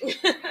rich.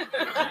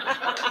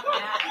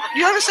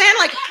 You understand?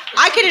 Like,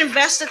 I can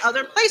invest in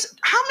other places.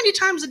 How many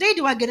times a day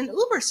do I get an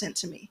Uber sent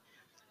to me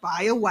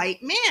by a white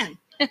man?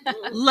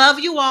 Love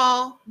you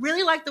all.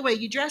 Really like the way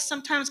you dress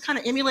sometimes, kind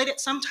of emulate it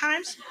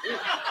sometimes.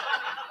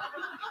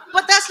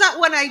 But that's not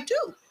what I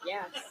do.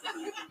 Yes.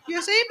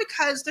 You see?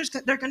 Because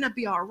they're going to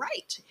be all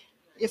right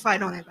if I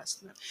don't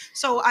invest in them.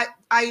 So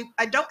I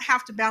don't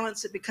have to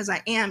balance it because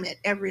I am it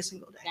every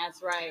single day.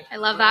 That's right. I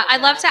love that.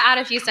 I'd love to add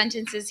a few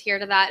sentences here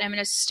to that. I'm going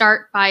to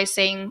start by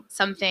saying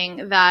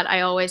something that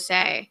I always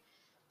say,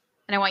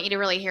 and I want you to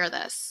really hear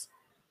this.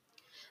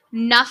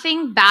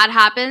 Nothing bad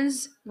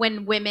happens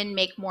when women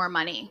make more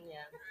money.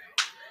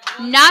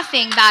 Yeah.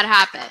 Nothing bad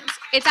happens.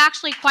 It's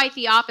actually quite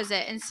the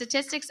opposite. And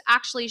statistics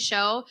actually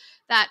show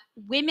that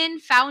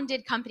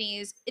women-founded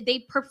companies, they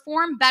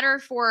perform better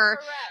for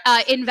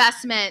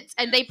investments,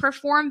 and they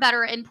perform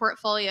better in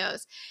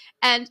portfolios.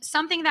 And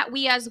something that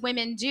we as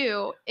women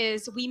do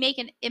is we make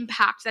an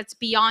impact that's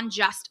beyond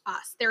just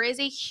us. There is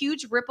a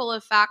huge ripple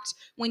effect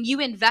when you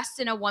invest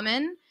in a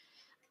woman.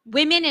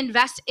 Women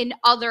invest in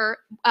other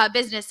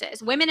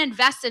businesses. Women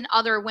invest in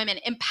other women.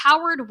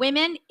 Empowered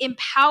women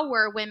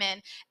empower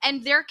women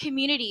and their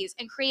communities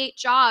and create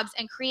jobs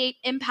and create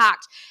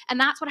impact. And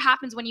that's what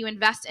happens when you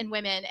invest in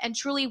women. And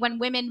truly, when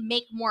women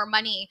make more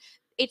money,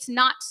 it's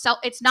not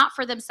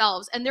for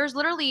themselves. And there's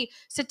literally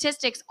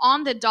statistics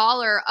on the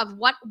dollar of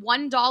what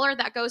 $1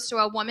 that goes to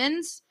a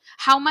woman's,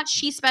 how much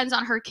she spends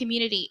on her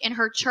community, in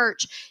her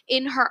church,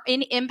 in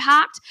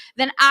impact,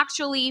 then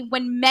actually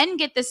when men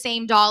get the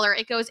same dollar,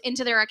 it goes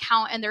into their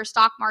account and their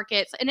stock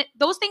markets. And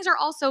those things are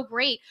also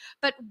great,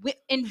 but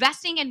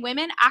investing in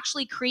women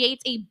actually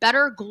creates a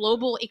better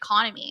global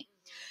economy.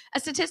 A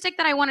statistic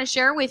that I want to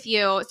share with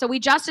you. So we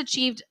just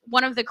achieved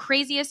one of the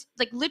craziest,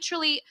 like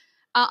literally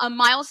a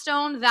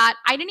milestone that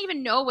I didn't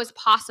even know was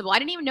possible. I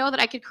didn't even know that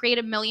I could create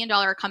 $1 million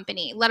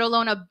company, let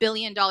alone $1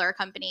 billion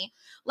company.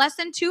 Less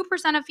than 2%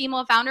 of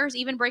female founders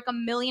even break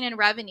 $1 million in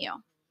revenue,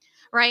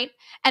 right?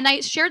 And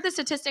I shared the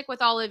statistic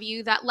with all of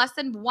you that less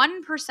than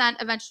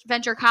 1% of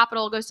venture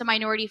capital goes to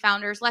minority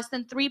founders. Less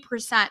than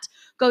 3%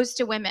 goes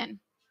to women.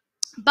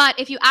 But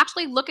if you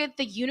actually look at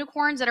the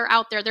unicorns that are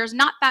out there, there's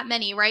not that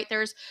many, right?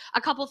 There's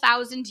a couple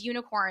thousand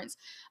unicorns.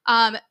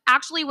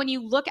 Actually, when you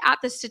look at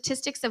the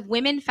statistics of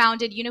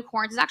women-founded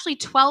unicorns, it's actually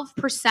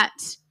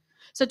 12%.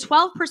 So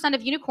 12%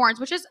 of unicorns,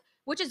 which is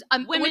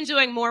Women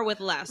doing more with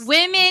less.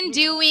 Women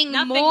doing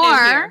Nothing more, new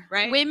here,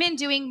 right? Women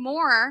doing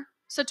more.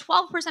 So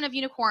 12% of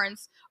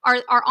unicorns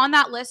are on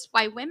that list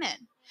by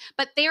women,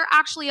 but they're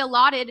actually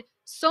allotted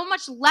so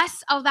much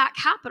less of that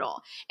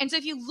capital. And so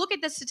if you look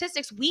at the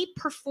statistics, we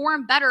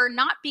perform better,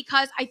 not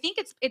because I think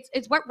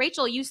it's what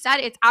Rachel, you said,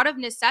 it's out of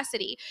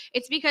necessity.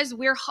 It's because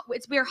we're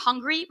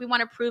hungry. We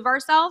want to prove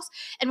ourselves.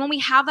 And when we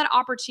have that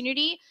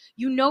opportunity,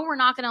 we're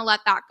not going to let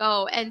that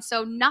go. And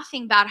so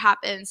nothing bad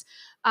happens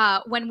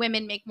when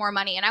women make more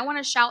money. And I want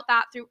to shout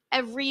that through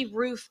every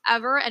roof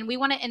ever. And we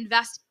want to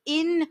invest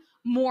in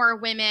more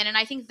women. And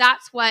I think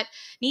that's what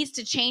needs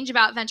to change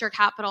about venture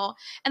capital.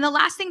 And the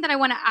last thing that I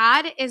want to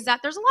add is that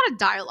there's a lot of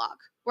dialogue,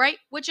 right?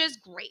 Which is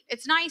great.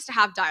 It's nice to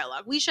have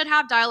dialogue. We should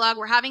have dialogue.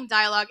 We're having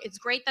dialogue. It's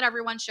great that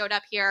everyone showed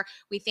up here.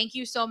 We thank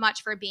you so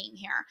much for being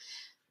here.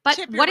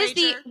 But what is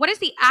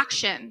the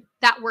action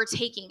that we're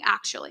taking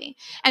actually?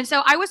 And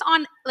so I was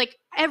on like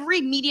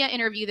every media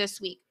interview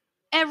this week,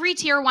 every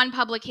tier 1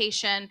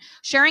 publication,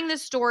 sharing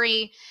this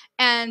story.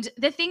 And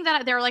the thing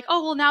that they're like,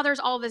 oh, well, now there's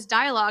all this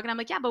dialogue. And I'm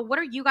like, yeah, but what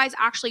are you guys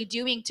actually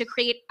doing to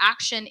create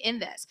action in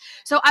this?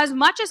 So as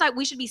much as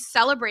we should be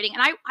celebrating,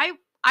 and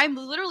I've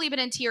literally been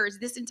in tears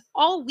this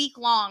all week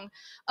long.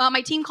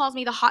 My team calls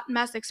me the Hot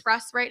Mess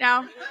Express right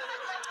now.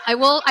 I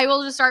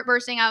will just start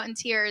bursting out in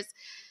tears.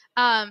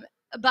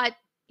 But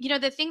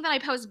the thing that I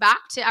posed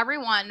back to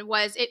everyone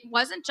was, it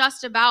wasn't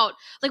just about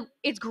like,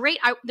 it's great.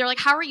 They're like,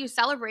 how are you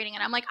celebrating?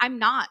 And I'm like, I'm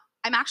not.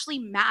 I'm actually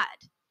mad.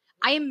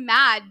 I am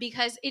mad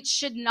because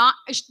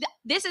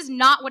this is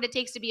not what it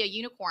takes to be a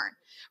unicorn,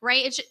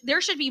 right?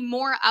 There should be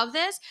more of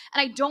this.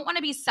 And I don't want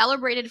to be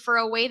celebrated for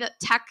a way that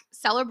tech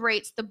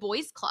celebrates the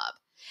boys club.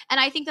 And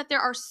I think that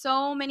there are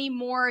so many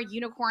more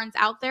unicorns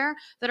out there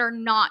that are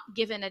not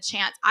given a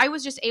chance. I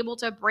was just able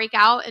to break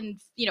out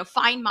and,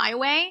 find my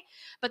way.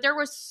 But there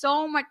was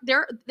so much,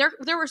 there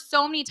were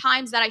so many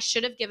times that I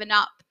should have given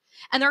up.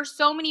 And there are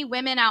so many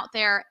women out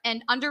there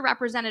and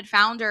underrepresented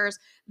founders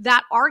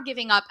that are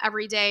giving up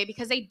every day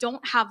because they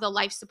don't have the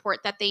life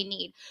support that they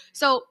need.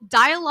 So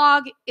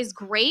dialogue is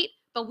great,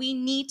 but we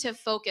need to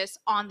focus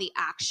on the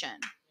action.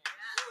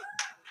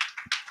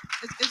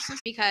 It's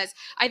just Because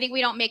I think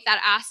we don't make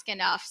that ask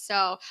enough.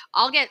 So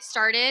I'll get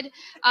started.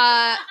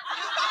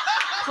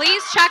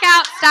 Please check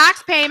out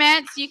Stacks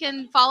Payments. You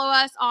can follow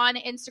us on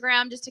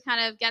Instagram just to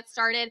kind of get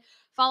started.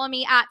 Follow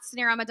me at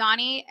Suneera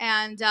Madhani,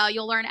 and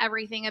you'll learn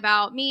everything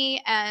about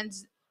me and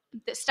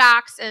the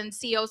Stacks and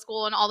CEO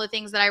School and all the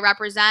things that I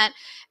represent.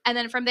 And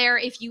then from there,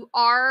 if you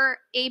are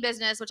a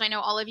business, which I know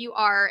all of you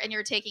are, and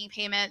you're taking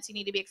payments, you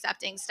need to be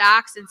accepting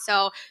Stacks. And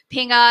so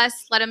ping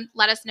us, let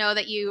us know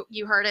that you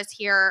heard us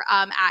here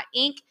at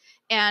Inc.,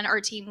 and our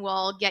team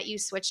will get you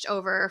switched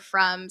over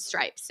from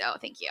Stripe. So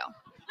thank you.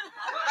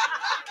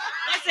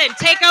 Listen,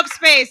 take up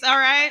space, all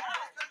right?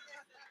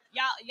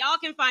 Y'all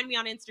can find me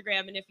on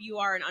Instagram, and if you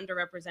are an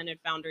underrepresented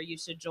founder, you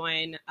should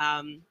join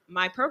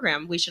my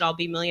program. We Should All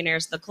Be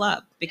Millionaires, the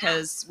club,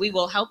 because we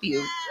will help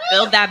you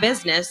build that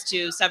business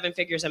to 7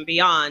 figures and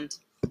beyond.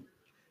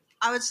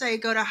 I would say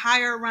go to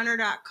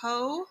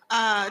hirerunner.co.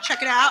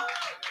 Check it out.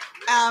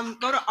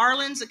 Go to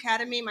Arlan's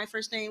Academy, my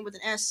first name with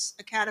an S,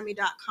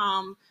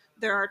 academy.com.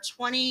 There are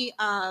 20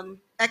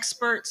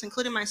 experts,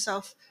 including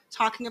myself,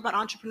 talking about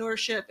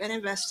entrepreneurship and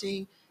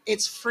investing.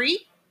 It's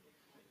free.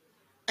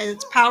 And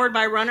it's powered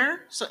by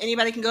Runner, so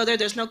anybody can go there.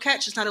 There's no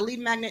catch. It's not a lead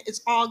magnet.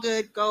 It's all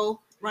good.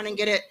 Go run and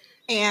get it.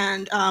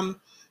 And,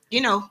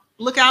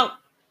 look out.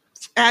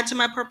 Add to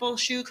my purple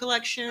shoe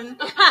collection.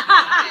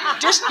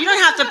 Just, you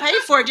don't have to pay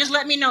for it. Just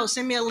let me know.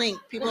 Send me a link.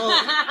 People,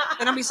 they're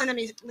going to be sending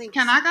me links.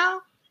 Can I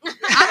go?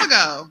 I'm going to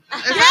go.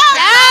 Yeah,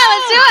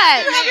 let's do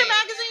it. You have your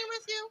magazine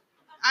with you?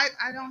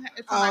 I don't have,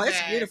 it's on my it's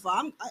bag.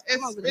 beautiful.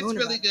 It's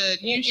really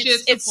good. You should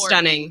support It's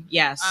stunning.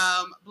 Yes.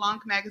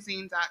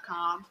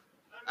 blancmagazine.com.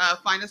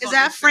 Find us Is on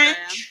that Instagram.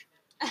 French?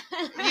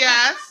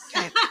 Yes.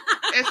 Okay.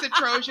 It's a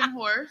Trojan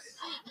horse.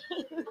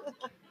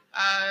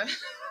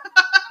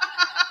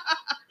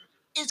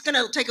 It's going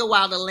to take a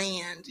while to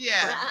land.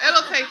 Yeah,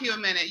 it'll take you a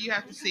minute. You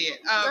have to see it.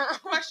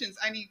 Questions.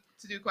 I need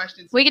to do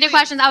questions. We can do Please.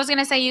 questions. I was going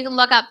to say you can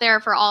look up there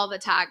for all the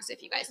tags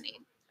if you guys need.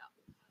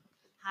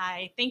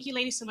 Hi, thank you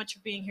ladies so much for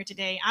being here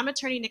today. I'm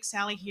attorney Nick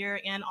Sally here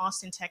in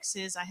Austin,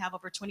 Texas. I have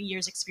over 20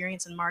 years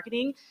experience in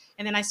marketing,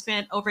 and then I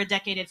spent over a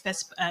decade at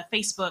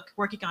Facebook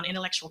working on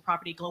intellectual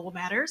property global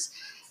matters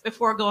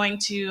before going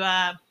to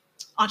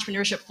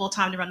entrepreneurship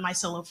full-time to run my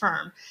solo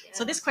firm. Yeah.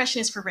 So this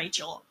question is for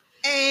Rachel.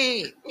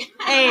 Hey.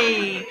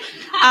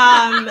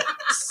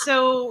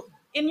 So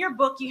in your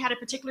book, you had a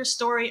particular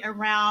story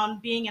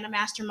around being in a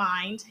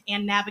mastermind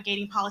and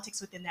navigating politics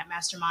within that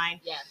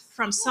mastermind. Yes.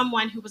 From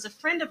someone who was a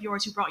friend of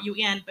yours who brought you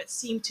in, but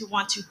seemed to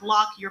want to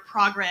block your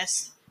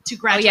progress to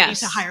graduate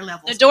to higher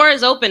levels. The door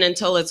is open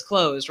until it's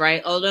closed,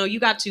 right? Oh, no, you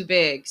got too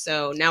big,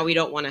 so now we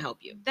don't want to help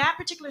you. That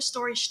particular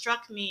story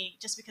struck me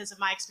just because of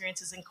my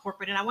experiences in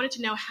corporate, and I wanted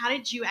to know, how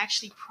did you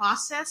actually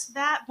process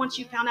that once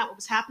you found out what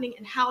was happening,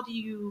 and how do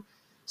you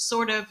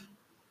sort of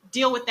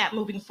deal with that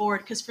moving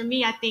forward? Because for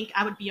me, I think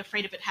I would be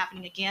afraid of it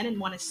happening again and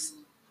want to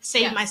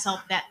save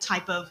myself that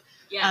type of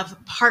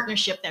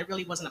partnership that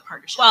really wasn't a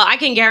partnership. Well, I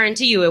can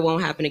guarantee you it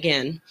won't happen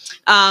again.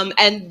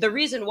 And the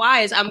reason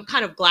why is I'm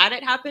kind of glad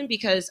it happened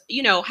because,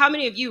 how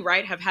many of you,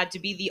 right, have had to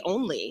be the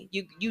only?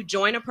 You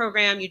join a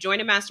program, you join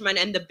a mastermind,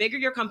 and the bigger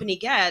your company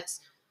gets,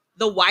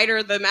 the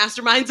wider the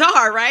masterminds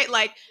are, right?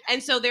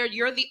 And so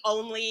you're the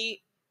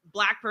only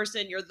Black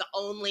person, you're the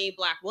only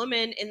Black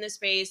woman in this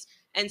space.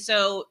 And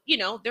so,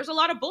 there's a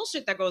lot of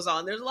bullshit that goes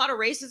on. There's a lot of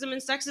racism and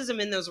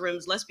sexism in those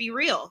rooms. Let's be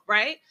real,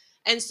 right?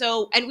 And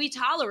we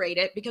tolerate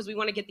it because we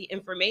want to get the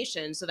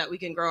information so that we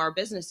can grow our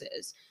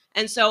businesses.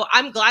 And so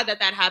I'm glad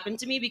that happened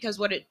to me, because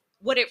what it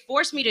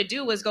forced me to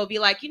do was go be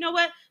like, you know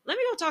what? Let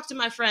me go talk to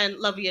my friend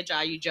Lovia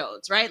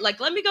Jayu-Jones, right? Let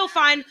me go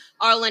find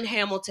Arlan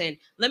Hamilton.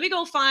 Let me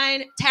go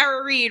find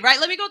Tara Reid, right?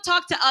 Let me go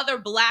talk to other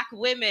Black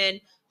women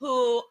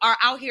who are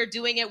out here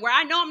doing it where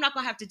I know I'm not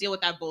going to have to deal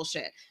with that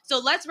bullshit. So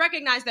let's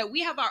recognize that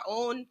we have our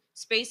own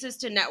spaces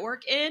to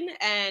network in,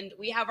 and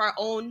we have our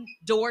own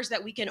doors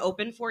that we can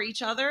open for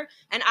each other.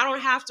 And I don't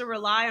have to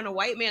rely on a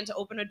white man to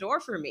open a door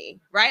for me,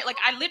 right?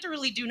 I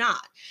literally do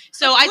not.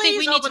 So I think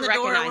we need to recognize that. Please open the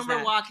door when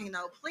we're walking,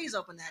 though. Please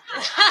open that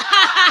door.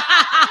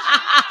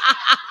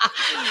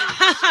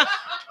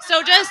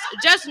 So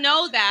just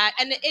know that.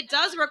 And it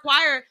does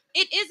require,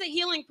 it is a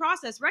healing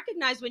process.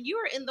 Recognize when you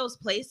are in those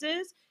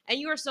places and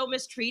you are so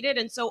mistreated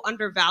and so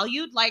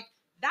undervalued,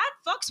 that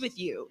fucks with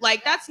you.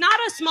 That's not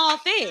a small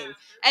thing.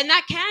 And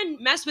that can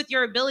mess with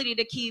your ability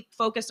to keep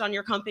focused on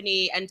your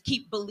company and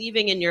keep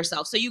believing in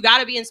yourself. So you got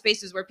to be in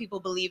spaces where people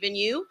believe in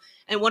you.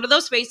 And one of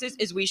those spaces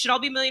is We Should All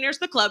Be Millionaires,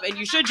 the club, and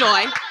you should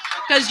join,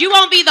 because you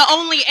won't be the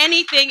only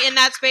anything in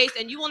that space,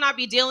 and you will not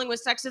be dealing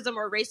with sexism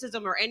or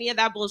racism or any of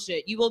that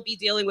bullshit. You will be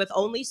dealing with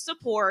only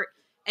support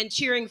and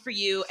cheering for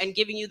you and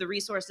giving you the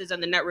resources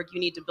and the network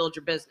you need to build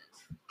your business.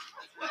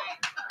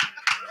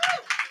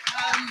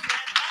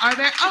 Are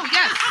there? Oh,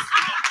 yes.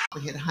 We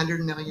hit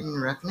 100 million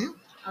in revenue.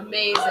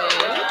 Amazing.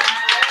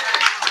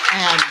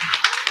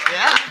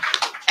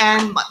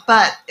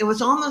 But it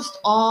was almost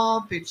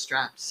all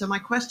bootstrapped. So my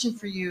question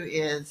for you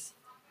is,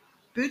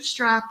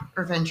 bootstrap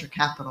or venture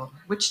capital?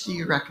 Which do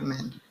you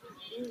recommend?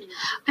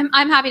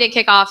 I'm happy to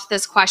kick off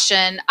this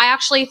question. I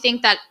actually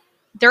think that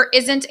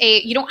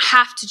you don't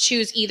have to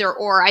choose either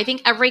or. I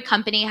think every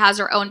company has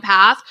their own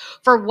path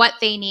for what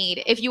they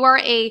need. If you are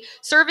a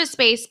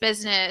service-based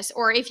business,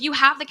 or if you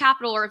have the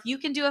capital, or if you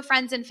can do a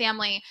friends and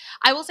family,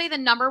 I will say the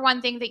number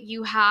one thing that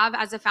you have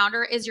as a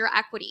founder is your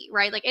equity,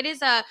 right? Like it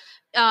is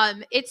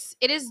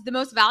it is the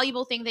most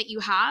valuable thing that you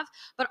have.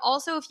 But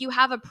also if you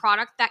have a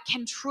product that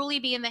can truly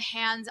be in the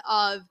hands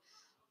of,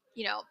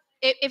 you know,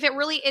 if it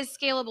really is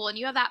scalable and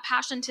you have that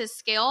passion to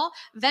scale,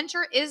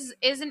 venture is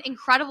an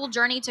incredible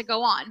journey to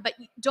go on. But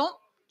don't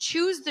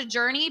choose the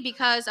journey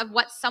because of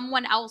what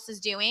someone else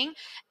is doing.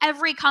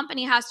 Every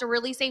company has to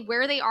really say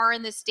where they are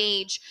in the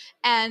stage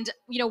and,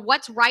 you know,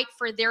 what's right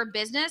for their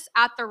business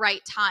at the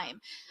right time.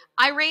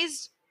 I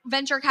raised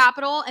venture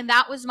capital, and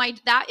that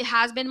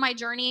has been my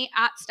journey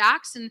at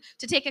Stacks. And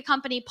to take a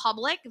company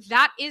public,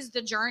 that is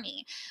the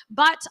journey.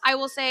 But I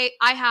will say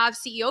I have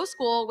CEO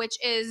School, which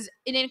is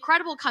an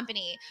incredible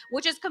company,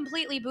 which is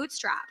completely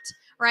bootstrapped,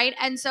 right?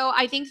 And so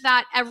I think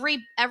that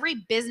every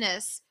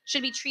business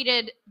should be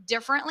treated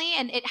differently,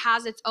 and it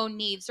has its own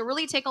needs. So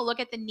really take a look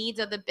at the needs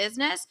of the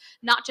business,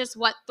 not just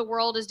what the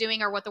world is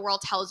doing or what the world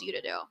tells you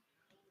to do.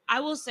 I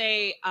will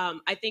say,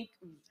 I think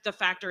the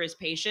factor is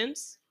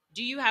patience.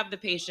 Do you have the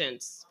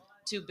patience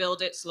to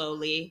build it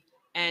slowly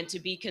and to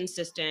be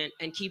consistent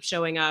and keep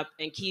showing up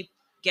and keep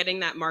getting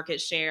that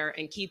market share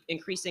and keep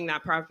increasing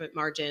that profit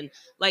margin?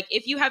 Like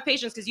if you have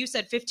patience, because you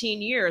said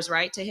 15 years,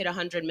 right, to hit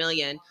 100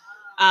 million.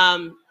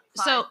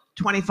 So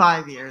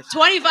 25 years.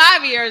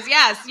 25 years,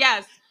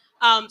 yes.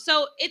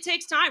 So it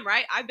takes time,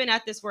 right? I've been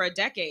at this for a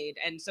decade,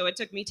 and so it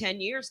took me 10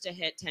 years to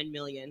hit 10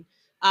 million.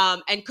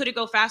 And could it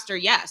go faster?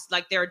 Yes.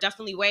 Like there are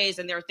definitely ways,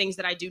 and there are things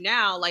that I do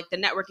now, like the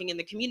networking in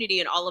the community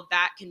and all of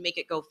that can make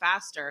it go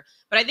faster.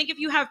 But I think if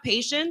you have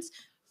patience,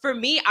 for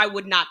me, I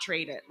would not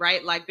trade it,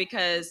 right? Like,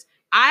 because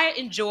I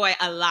enjoy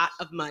a lot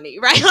of money,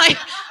 right? Like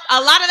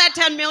a lot of that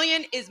 10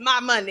 million is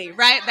my money,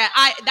 right?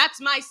 That's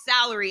my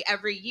salary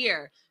every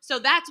year. So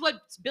that's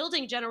what's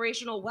building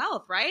generational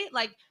wealth, right?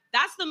 Like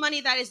that's the money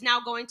that is now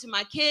going to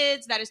my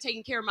kids, that is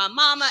taking care of my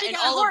mama, She and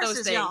got all horses, of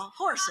those things. y'all.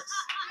 Horses.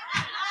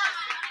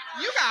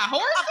 You got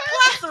horses?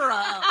 A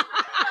plethora.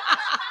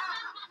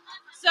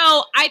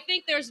 So I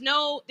think there's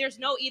no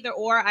either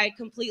or. I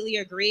completely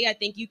agree. I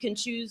think you can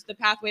choose the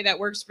pathway that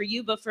works for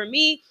you. But for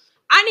me,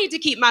 I need to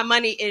keep my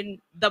money in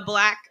the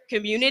Black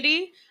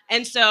community.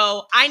 And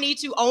so I need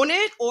to own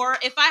it. Or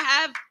if I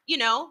have,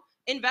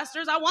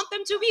 investors, I want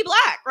them to be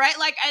Black, right?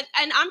 Like,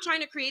 and I'm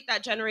trying to create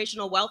that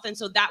generational wealth. And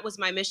so that was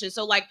my mission.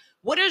 So like,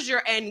 what is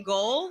your end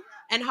goal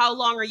and how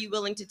long are you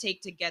willing to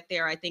take to get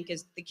there? I think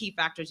is the key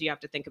factors you have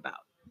to think about.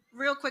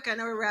 Real quick, I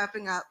know we're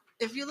wrapping up.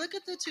 If you look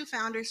at the two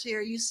founders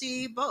here, you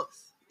see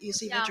both. You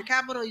see venture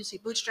capital, you see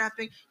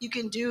bootstrapping. You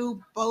can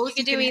do both.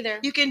 You can do either.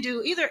 You can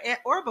do either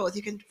or both.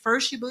 You can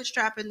first you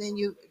bootstrap and then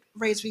you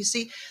raise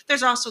VC.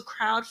 There's also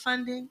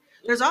crowdfunding.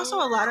 There's also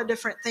a lot of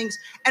different things.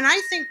 And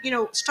I think,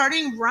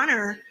 starting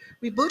Runner,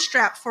 we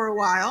bootstrapped for a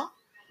while.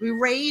 We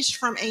raised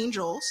from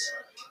angels.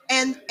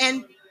 And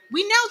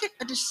we now get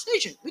a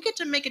decision. We get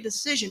to make a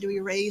decision. Do we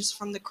raise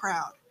from the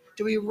crowd?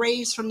 Do we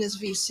raise from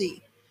this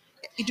VC?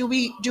 Do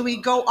we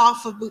go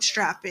off of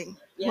bootstrapping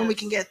when we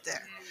can get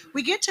there?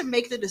 We get to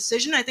make the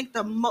decision. I think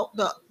the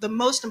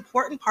most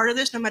important part of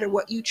this, no matter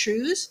what you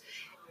choose,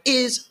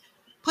 is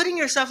putting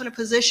yourself in a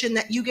position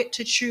that you get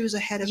to choose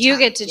ahead of time. You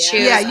get to choose.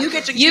 Yeah, you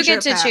get to choose. You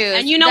get to choose.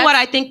 And you know what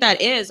I think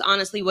that is,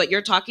 honestly, what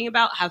you're talking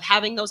about,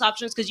 having those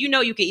options, because you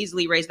could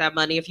easily raise that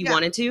money if you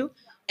wanted to.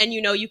 And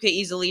you could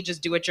easily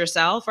just do it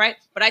yourself, right?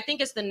 But I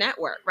think it's the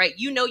network, right?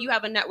 You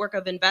have a network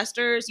of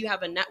investors, you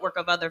have a network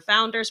of other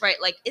founders, right?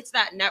 Like it's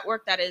that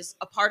network that is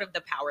a part of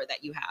the power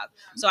that you have.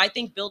 So I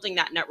think building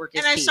that network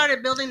is key. And I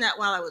started building that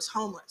while I was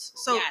homeless.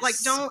 So like,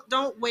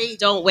 don't wait.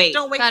 Don't wait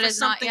that for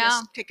something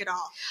to kick it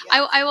off.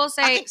 Yeah. I will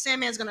say, I think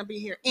Sandman's going to be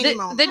here any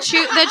moment. The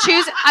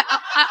choose.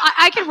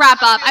 I can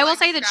wrap up. I will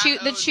say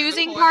the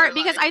choosing part,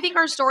 because I think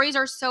our stories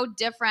are so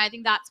different. I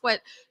think that's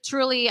what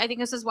truly. I think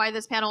this is why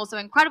this panel is so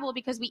incredible,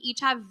 because we each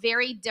have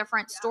very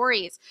different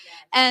stories.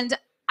 And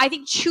I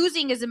think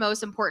choosing is the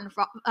most important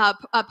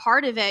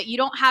part of it. You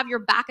don't have your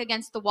back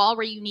against the wall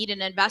where you need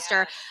an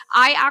investor.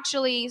 I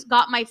actually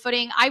got my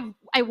footing.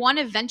 I won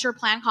a venture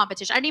plan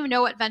competition. I didn't even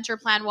know what venture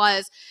plan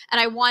was. And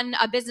I won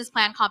a business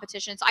plan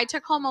competition. So I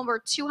took home over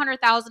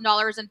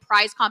 $200,000 in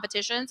prize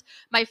competitions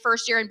my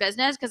first year in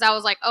business, because I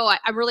was like,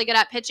 I'm really good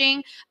at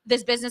pitching.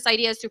 This business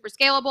idea is super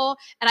scalable.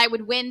 And I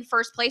would win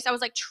first place. I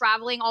was like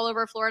traveling all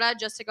over Florida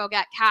just to go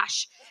get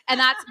cash. And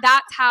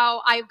that's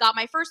how I got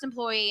my first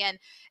employee and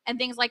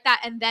things like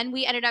that. And then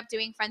we ended up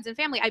doing friends and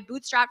family. I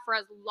bootstrapped for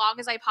as long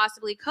as I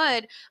possibly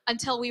could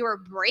until we were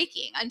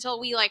breaking, until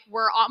we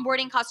were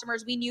onboarding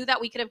customers. We knew that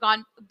we could have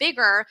gone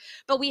bigger,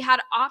 but we had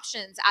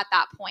options at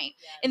that point.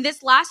 Yes. In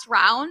this last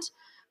round,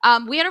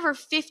 we had over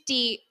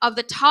 50 of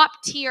the top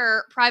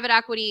tier private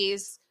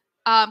equities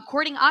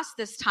courting us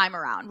this time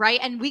around, right?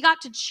 And we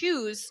got to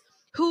choose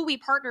who we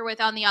partner with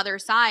on the other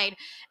side.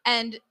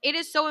 And it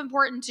is so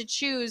important to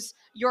choose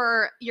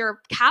your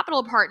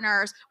capital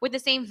partners with the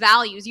same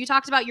values. You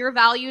talked about your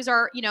values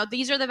are,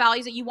 these are the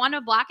values that you want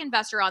a Black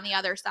investor on the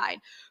other side.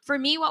 For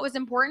me, what was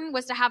important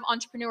was to have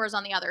entrepreneurs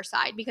on the other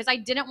side, because I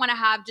didn't want to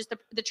have just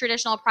the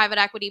traditional private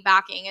equity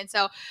backing. And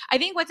so I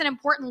think what's an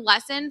important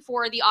lesson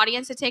for the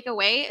audience to take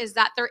away is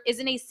that there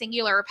isn't a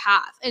singular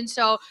path. And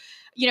so,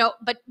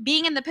 but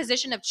being in the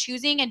position of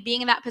choosing and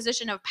being in that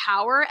position of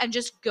power and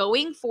just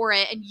going for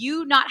it, and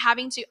you not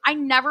having to, I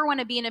never want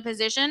to be in a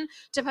position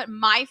to put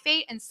my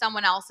fate in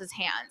someone else's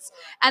hands.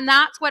 And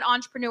that's what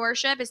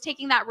entrepreneurship is,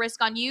 taking that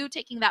risk on you,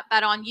 taking that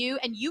bet on you,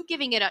 and you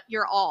giving it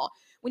your all.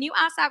 When you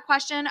ask that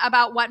question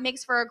about what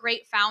makes for a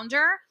great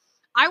founder,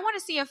 I want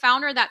to see a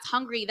founder that's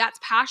hungry, that's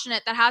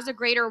passionate, that has a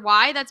greater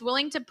why, that's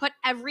willing to put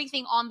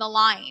everything on the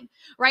line,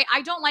 right?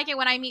 I don't like it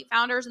when I meet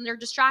founders and they're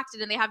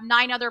distracted and they have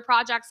 9 other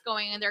projects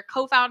going and they're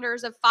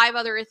co-founders of 5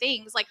 other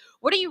things. Like,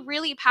 what are you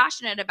really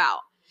passionate about?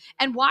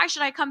 And why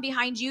should I come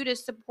behind you to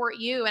support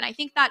you? And I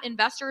think that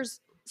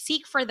investors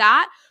seek for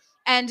that,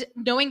 and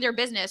knowing their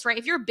business, right?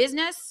 If your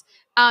business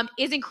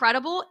is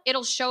incredible,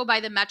 it'll show by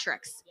the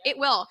metrics. It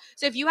will.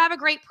 So if you have a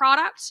great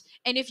product,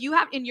 and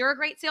you're a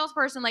great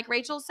salesperson, like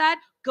Rachel said,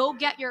 go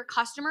get your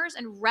customers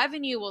and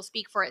revenue will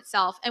speak for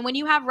itself. And when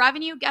you have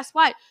revenue, guess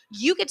what?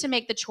 You get to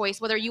make the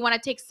choice whether you want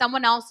to take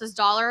someone else's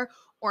dollar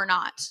or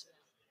not.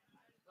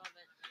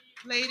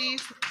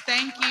 Ladies,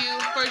 thank you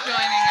for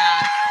joining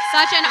us.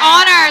 Such an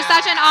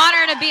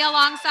honor to be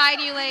alongside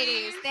you,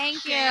 ladies.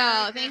 Thank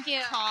you. Thank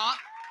you. Talk.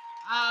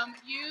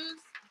 Use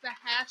the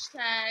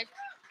hashtag.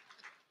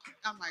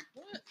 I'm like,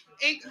 what?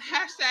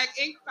 Hashtag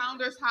Inc.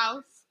 Founders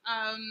House.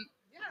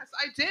 Yes,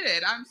 I did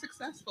it. I'm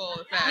successful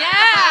with that.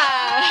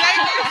 Yeah.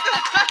 Thank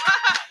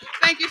you.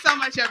 Thank you so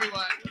much,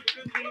 everyone.